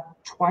post about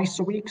twice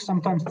a week,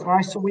 sometimes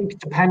thrice a week,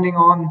 depending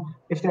on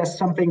if there's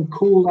something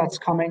cool that's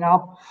coming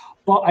up.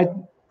 But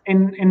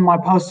in my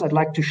posts, I'd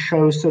like to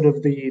show sort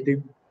of the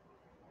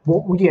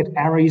what we at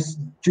ARES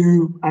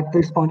do at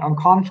this point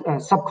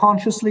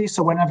subconsciously.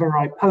 So whenever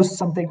I post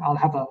something, I'll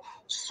have a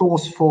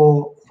source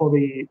for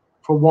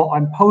what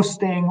I'm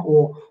posting,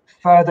 or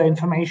further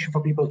information for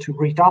people to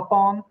read up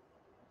on.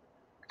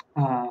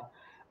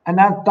 And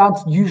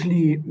that's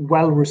usually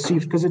well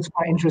received, because it's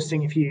quite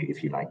interesting if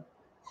you like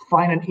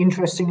find an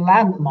interesting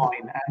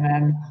landmine, and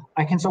then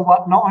I can say,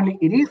 well, not only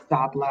it is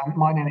that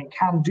landmine and it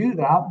can do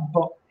that,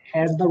 but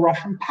here's the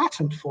Russian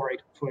patent for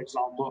it, for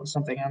example, or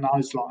something along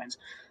those lines.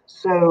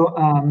 So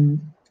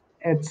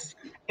it's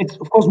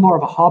of course more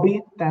of a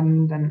hobby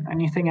than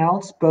anything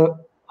else, but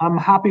I'm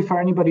happy for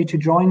anybody to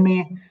join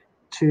me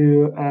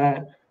to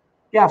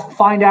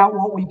find out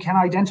what we can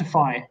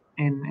identify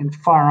in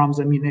firearms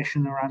and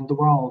ammunition around the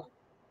world.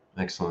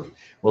 Excellent.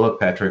 Well, look,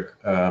 Patrick,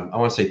 I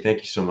want to say thank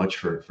you so much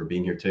for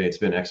being here today. It's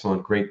been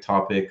excellent, great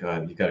topic.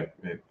 You've got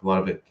a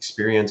lot of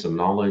experience and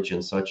knowledge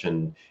and such.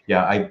 And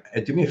yeah, I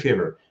do me a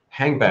favor,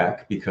 hang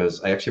back,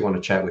 because I actually want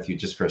to chat with you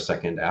just for a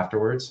second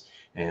afterwards,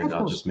 and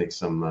I'll just make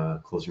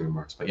some closing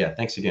remarks. But yeah,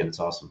 thanks again. It's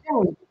awesome.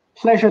 Yeah,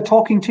 pleasure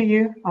talking to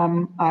you.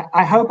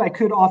 I hope I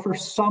could offer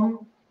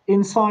some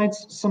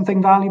insights,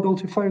 something valuable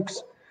to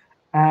folks.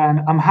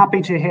 And I'm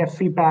happy to hear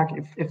feedback.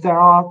 If there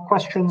are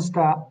questions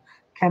that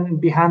can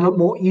be handled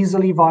more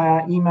easily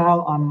via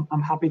email,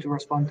 I'm happy to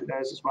respond to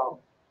those as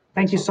well.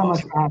 Thank you so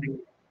much for having me.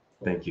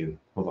 Thank you.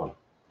 Hold on.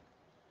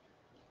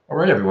 All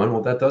right, everyone.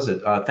 Well, that does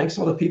it. Thanks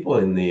to all the people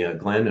in the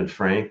Glenn and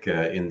Frank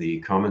in the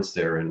comments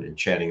there and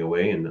chatting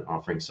away and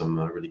offering some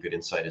really good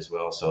insight as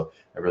well. So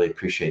I really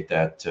appreciate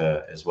that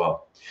as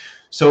well.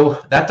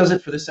 So that does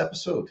it for this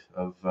episode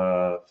of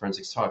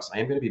Forensics Talks. I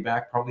am going to be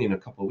back probably in a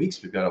couple of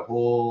weeks. We've got a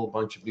whole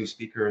bunch of new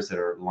speakers that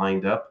are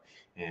lined up,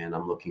 and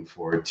I'm looking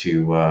forward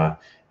to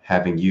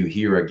having you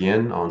here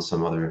again on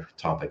some other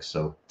topics.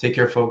 So take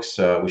care, folks.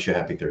 Wish you a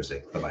happy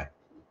Thursday. Bye-bye.